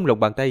 trong lòng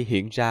bàn tay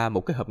hiện ra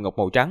một cái hộp ngọc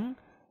màu trắng.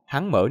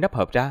 Hắn mở nắp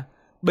hộp ra,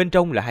 bên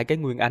trong là hai cái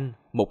Nguyên Anh,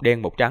 một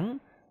đen một trắng,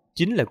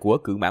 chính là của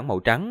cự mãng màu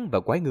trắng và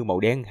quái ngư màu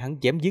đen hắn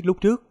chém giết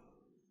lúc trước.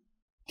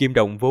 Kim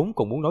Đồng vốn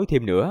còn muốn nói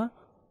thêm nữa,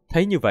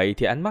 thấy như vậy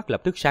thì ánh mắt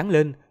lập tức sáng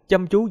lên,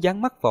 chăm chú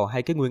dán mắt vào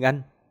hai cái Nguyên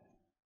Anh.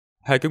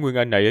 Hai cái Nguyên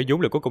Anh này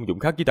vốn là có công dụng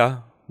khác với ta,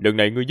 lần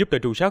này ngươi giúp ta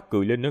tru sát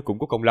Cười Linh cũng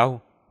có công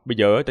lao, bây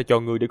giờ ta cho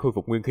ngươi để khôi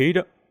phục nguyên khí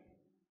đó.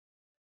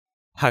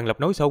 Hàng Lập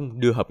nói xong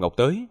đưa hộp ngọc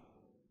tới.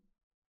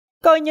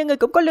 Coi như ngươi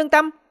cũng có lương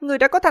tâm, ngươi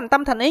đã có thành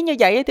tâm thành ý như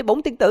vậy thì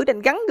bổn tiên tử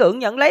định gắng gượng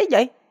nhận lấy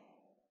vậy.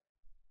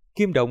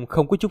 Kim Đồng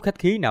không có chút khách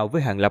khí nào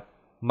với Hàng Lập,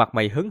 mặt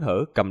mày hớn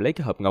hở cầm lấy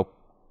cái hộp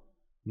ngọc.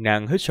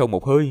 Nàng hít sâu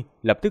một hơi,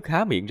 lập tức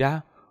há miệng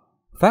ra,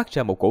 phát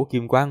ra một cổ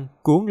kim quang,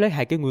 cuốn lấy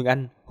hai cái Nguyên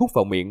Anh, hút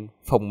vào miệng,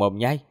 phồng mồm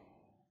nhai.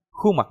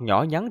 Khuôn mặt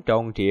nhỏ nhắn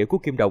tròn trịa của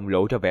Kim Đồng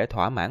lộ ra vẻ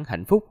thỏa mãn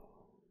hạnh phúc.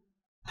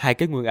 Hai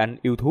cái Nguyên Anh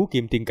yêu thú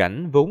kim tiên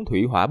cảnh vốn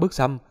thủy hỏa bất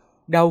xâm,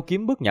 đao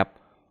kiếm bất nhập,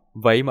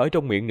 vậy mà ở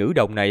trong miệng nữ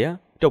đồng này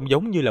trông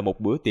giống như là một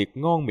bữa tiệc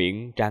ngon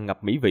miệng tràn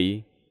ngập mỹ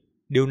vị.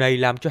 Điều này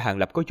làm cho Hàng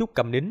Lập có chút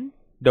câm nín,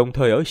 đồng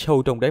thời ở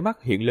sâu trong đáy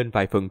mắt hiện lên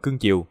vài phần cưng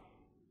chiều.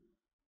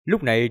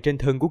 Lúc này trên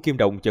thân của Kim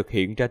Đồng chợt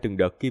hiện ra từng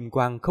đợt kim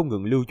quang không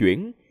ngừng lưu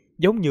chuyển,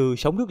 giống như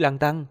sóng nước lăn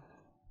tăn,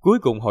 cuối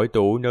cùng hội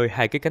tụ nơi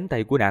hai cái cánh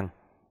tay của nàng.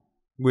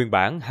 Nguyên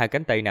bản hai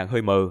cánh tay nàng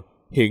hơi mờ,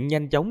 hiện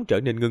nhanh chóng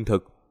trở nên ngưng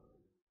thực.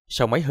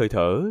 Sau mấy hơi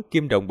thở,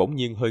 Kim Đồng bỗng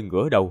nhiên hơi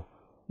ngửa đầu,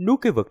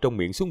 nuốt cái vật trong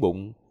miệng xuống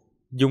bụng,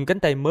 dùng cánh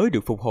tay mới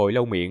được phục hồi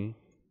lau miệng,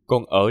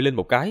 còn ợ lên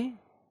một cái.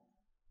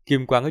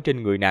 Kim quang ở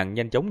trên người nàng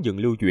nhanh chóng dừng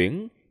lưu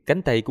chuyển,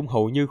 cánh tay cũng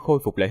hầu như khôi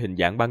phục lại hình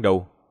dạng ban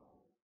đầu.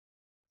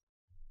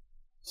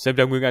 Xem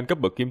ra Nguyên Anh cấp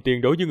bậc kim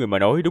tiên đối với người mà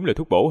nói đúng là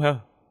thuốc bổ ha.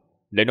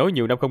 Lại nói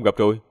nhiều năm không gặp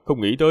rồi,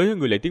 không nghĩ tới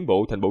người lại tiến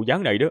bộ thành bộ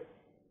dáng này đó.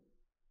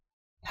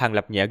 Hàng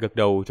Lập nhẹ gật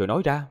đầu rồi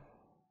nói ra.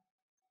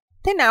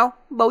 Thế nào,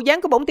 bộ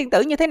dáng của bổn tiên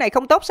tử như thế này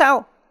không tốt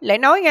sao? Lại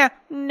nói nha,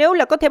 nếu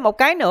là có thêm một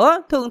cái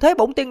nữa, thường thế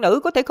bổn tiên nữ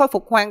có thể khôi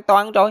phục hoàn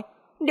toàn rồi.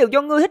 Đều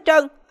do ngươi hết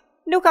trơn.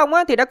 Nếu không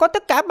thì đã có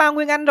tất cả 3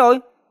 Nguyên Anh rồi.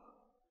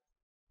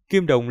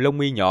 Kim Đồng lông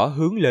mi nhỏ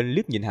hướng lên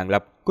liếc nhìn Hàng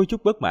Lập, có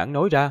chút bất mãn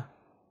nói ra.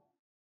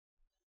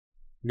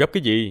 Gấp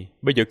cái gì?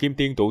 Bây giờ kim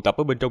tiên tụ tập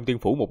ở bên trong tiên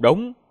phủ một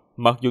đống.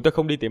 Mặc dù ta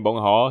không đi tìm bọn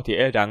họ thì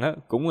e rằng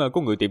cũng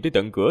có người tìm tới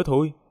tận cửa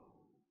thôi.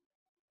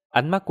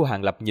 Ánh mắt của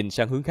Hàng Lập nhìn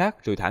sang hướng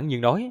khác rồi thản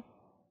nhiên nói.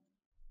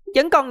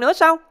 Vẫn còn nữa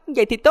sao?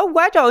 Vậy thì tốt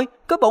quá rồi.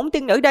 Có bổn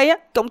tiên nữ đây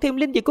cộng thêm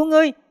linh dịch của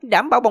ngươi,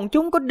 đảm bảo bọn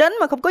chúng có đến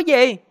mà không có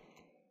về.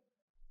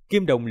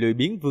 Kim Đồng lười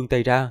biếng vươn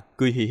tay ra,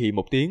 cười hì hì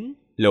một tiếng,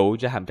 lộ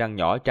ra hàm răng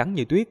nhỏ trắng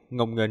như tuyết,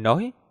 ngông nghênh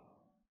nói.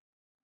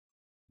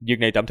 Việc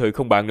này tạm thời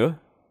không bàn nữa.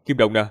 Kim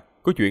Đồng nè,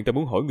 có chuyện ta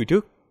muốn hỏi người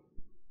trước.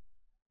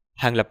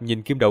 Hàng Lập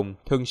nhìn Kim Đồng,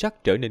 thân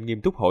sắc trở nên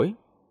nghiêm túc hỏi.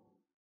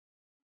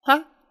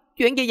 Hả?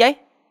 Chuyện gì vậy?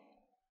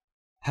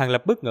 Hàng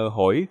Lập bất ngờ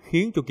hỏi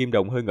khiến cho Kim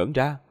Đồng hơi ngẩn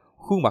ra,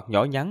 khuôn mặt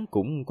nhỏ nhắn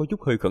cũng có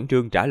chút hơi khẩn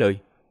trương trả lời.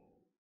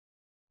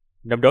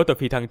 Năm đó ta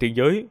phi thăng tiên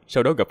giới,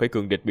 sau đó gặp phải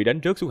cường địch bị đánh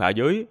rớt xuống hạ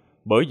giới,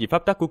 bởi vì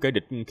pháp tắc của kẻ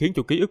địch khiến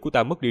cho ký ức của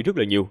ta mất đi rất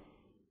là nhiều.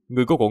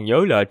 Ngươi có còn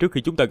nhớ là trước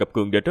khi chúng ta gặp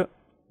cường địch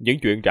những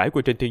chuyện trải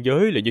qua trên thiên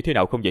giới là như thế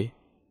nào không vậy?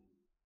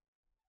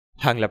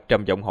 Hàng Lập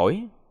trầm giọng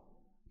hỏi.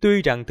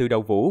 Tuy rằng từ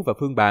đầu Vũ và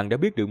Phương Bàn đã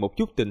biết được một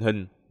chút tình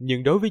hình,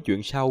 nhưng đối với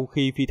chuyện sau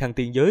khi phi thăng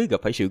tiên giới gặp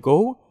phải sự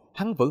cố,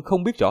 hắn vẫn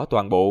không biết rõ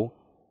toàn bộ.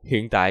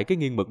 Hiện tại cái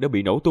nghiêng mực đã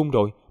bị nổ tung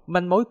rồi,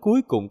 manh mối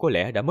cuối cùng có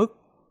lẽ đã mất.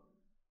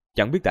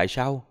 Chẳng biết tại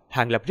sao,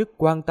 Hàng Lập rất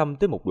quan tâm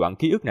tới một đoạn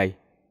ký ức này.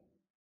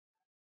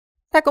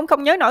 Ta cũng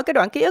không nhớ nổi cái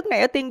đoạn ký ức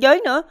này ở tiên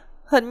giới nữa.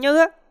 Hình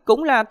như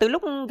cũng là từ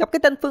lúc gặp cái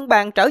tên Phương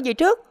Bàn trở về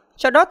trước.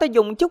 Sau đó ta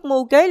dùng chút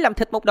mưu kế làm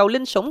thịt một đầu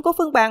linh sủng của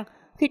Phương Bàn.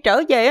 Khi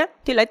trở về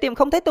thì lại tìm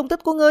không thấy tung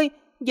tích của ngươi.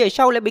 Về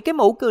sau lại bị cái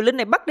mụ cừ linh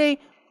này bắt đi.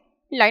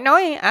 Lại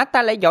nói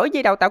ta lại giỏi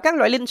về đào tạo các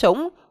loại linh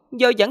sủng.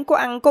 do vẫn có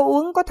ăn có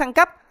uống có thăng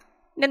cấp,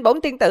 nên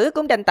bổn tiên tử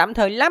cũng đành tạm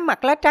thời lá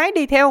mặt lá trái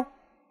đi theo.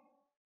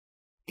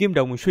 Kim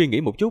Đồng suy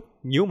nghĩ một chút,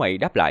 nhíu mày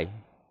đáp lại.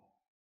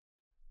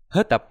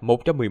 Hết tập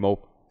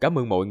 111. Cảm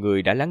ơn mọi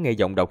người đã lắng nghe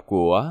giọng đọc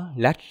của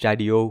Lát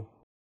Radio.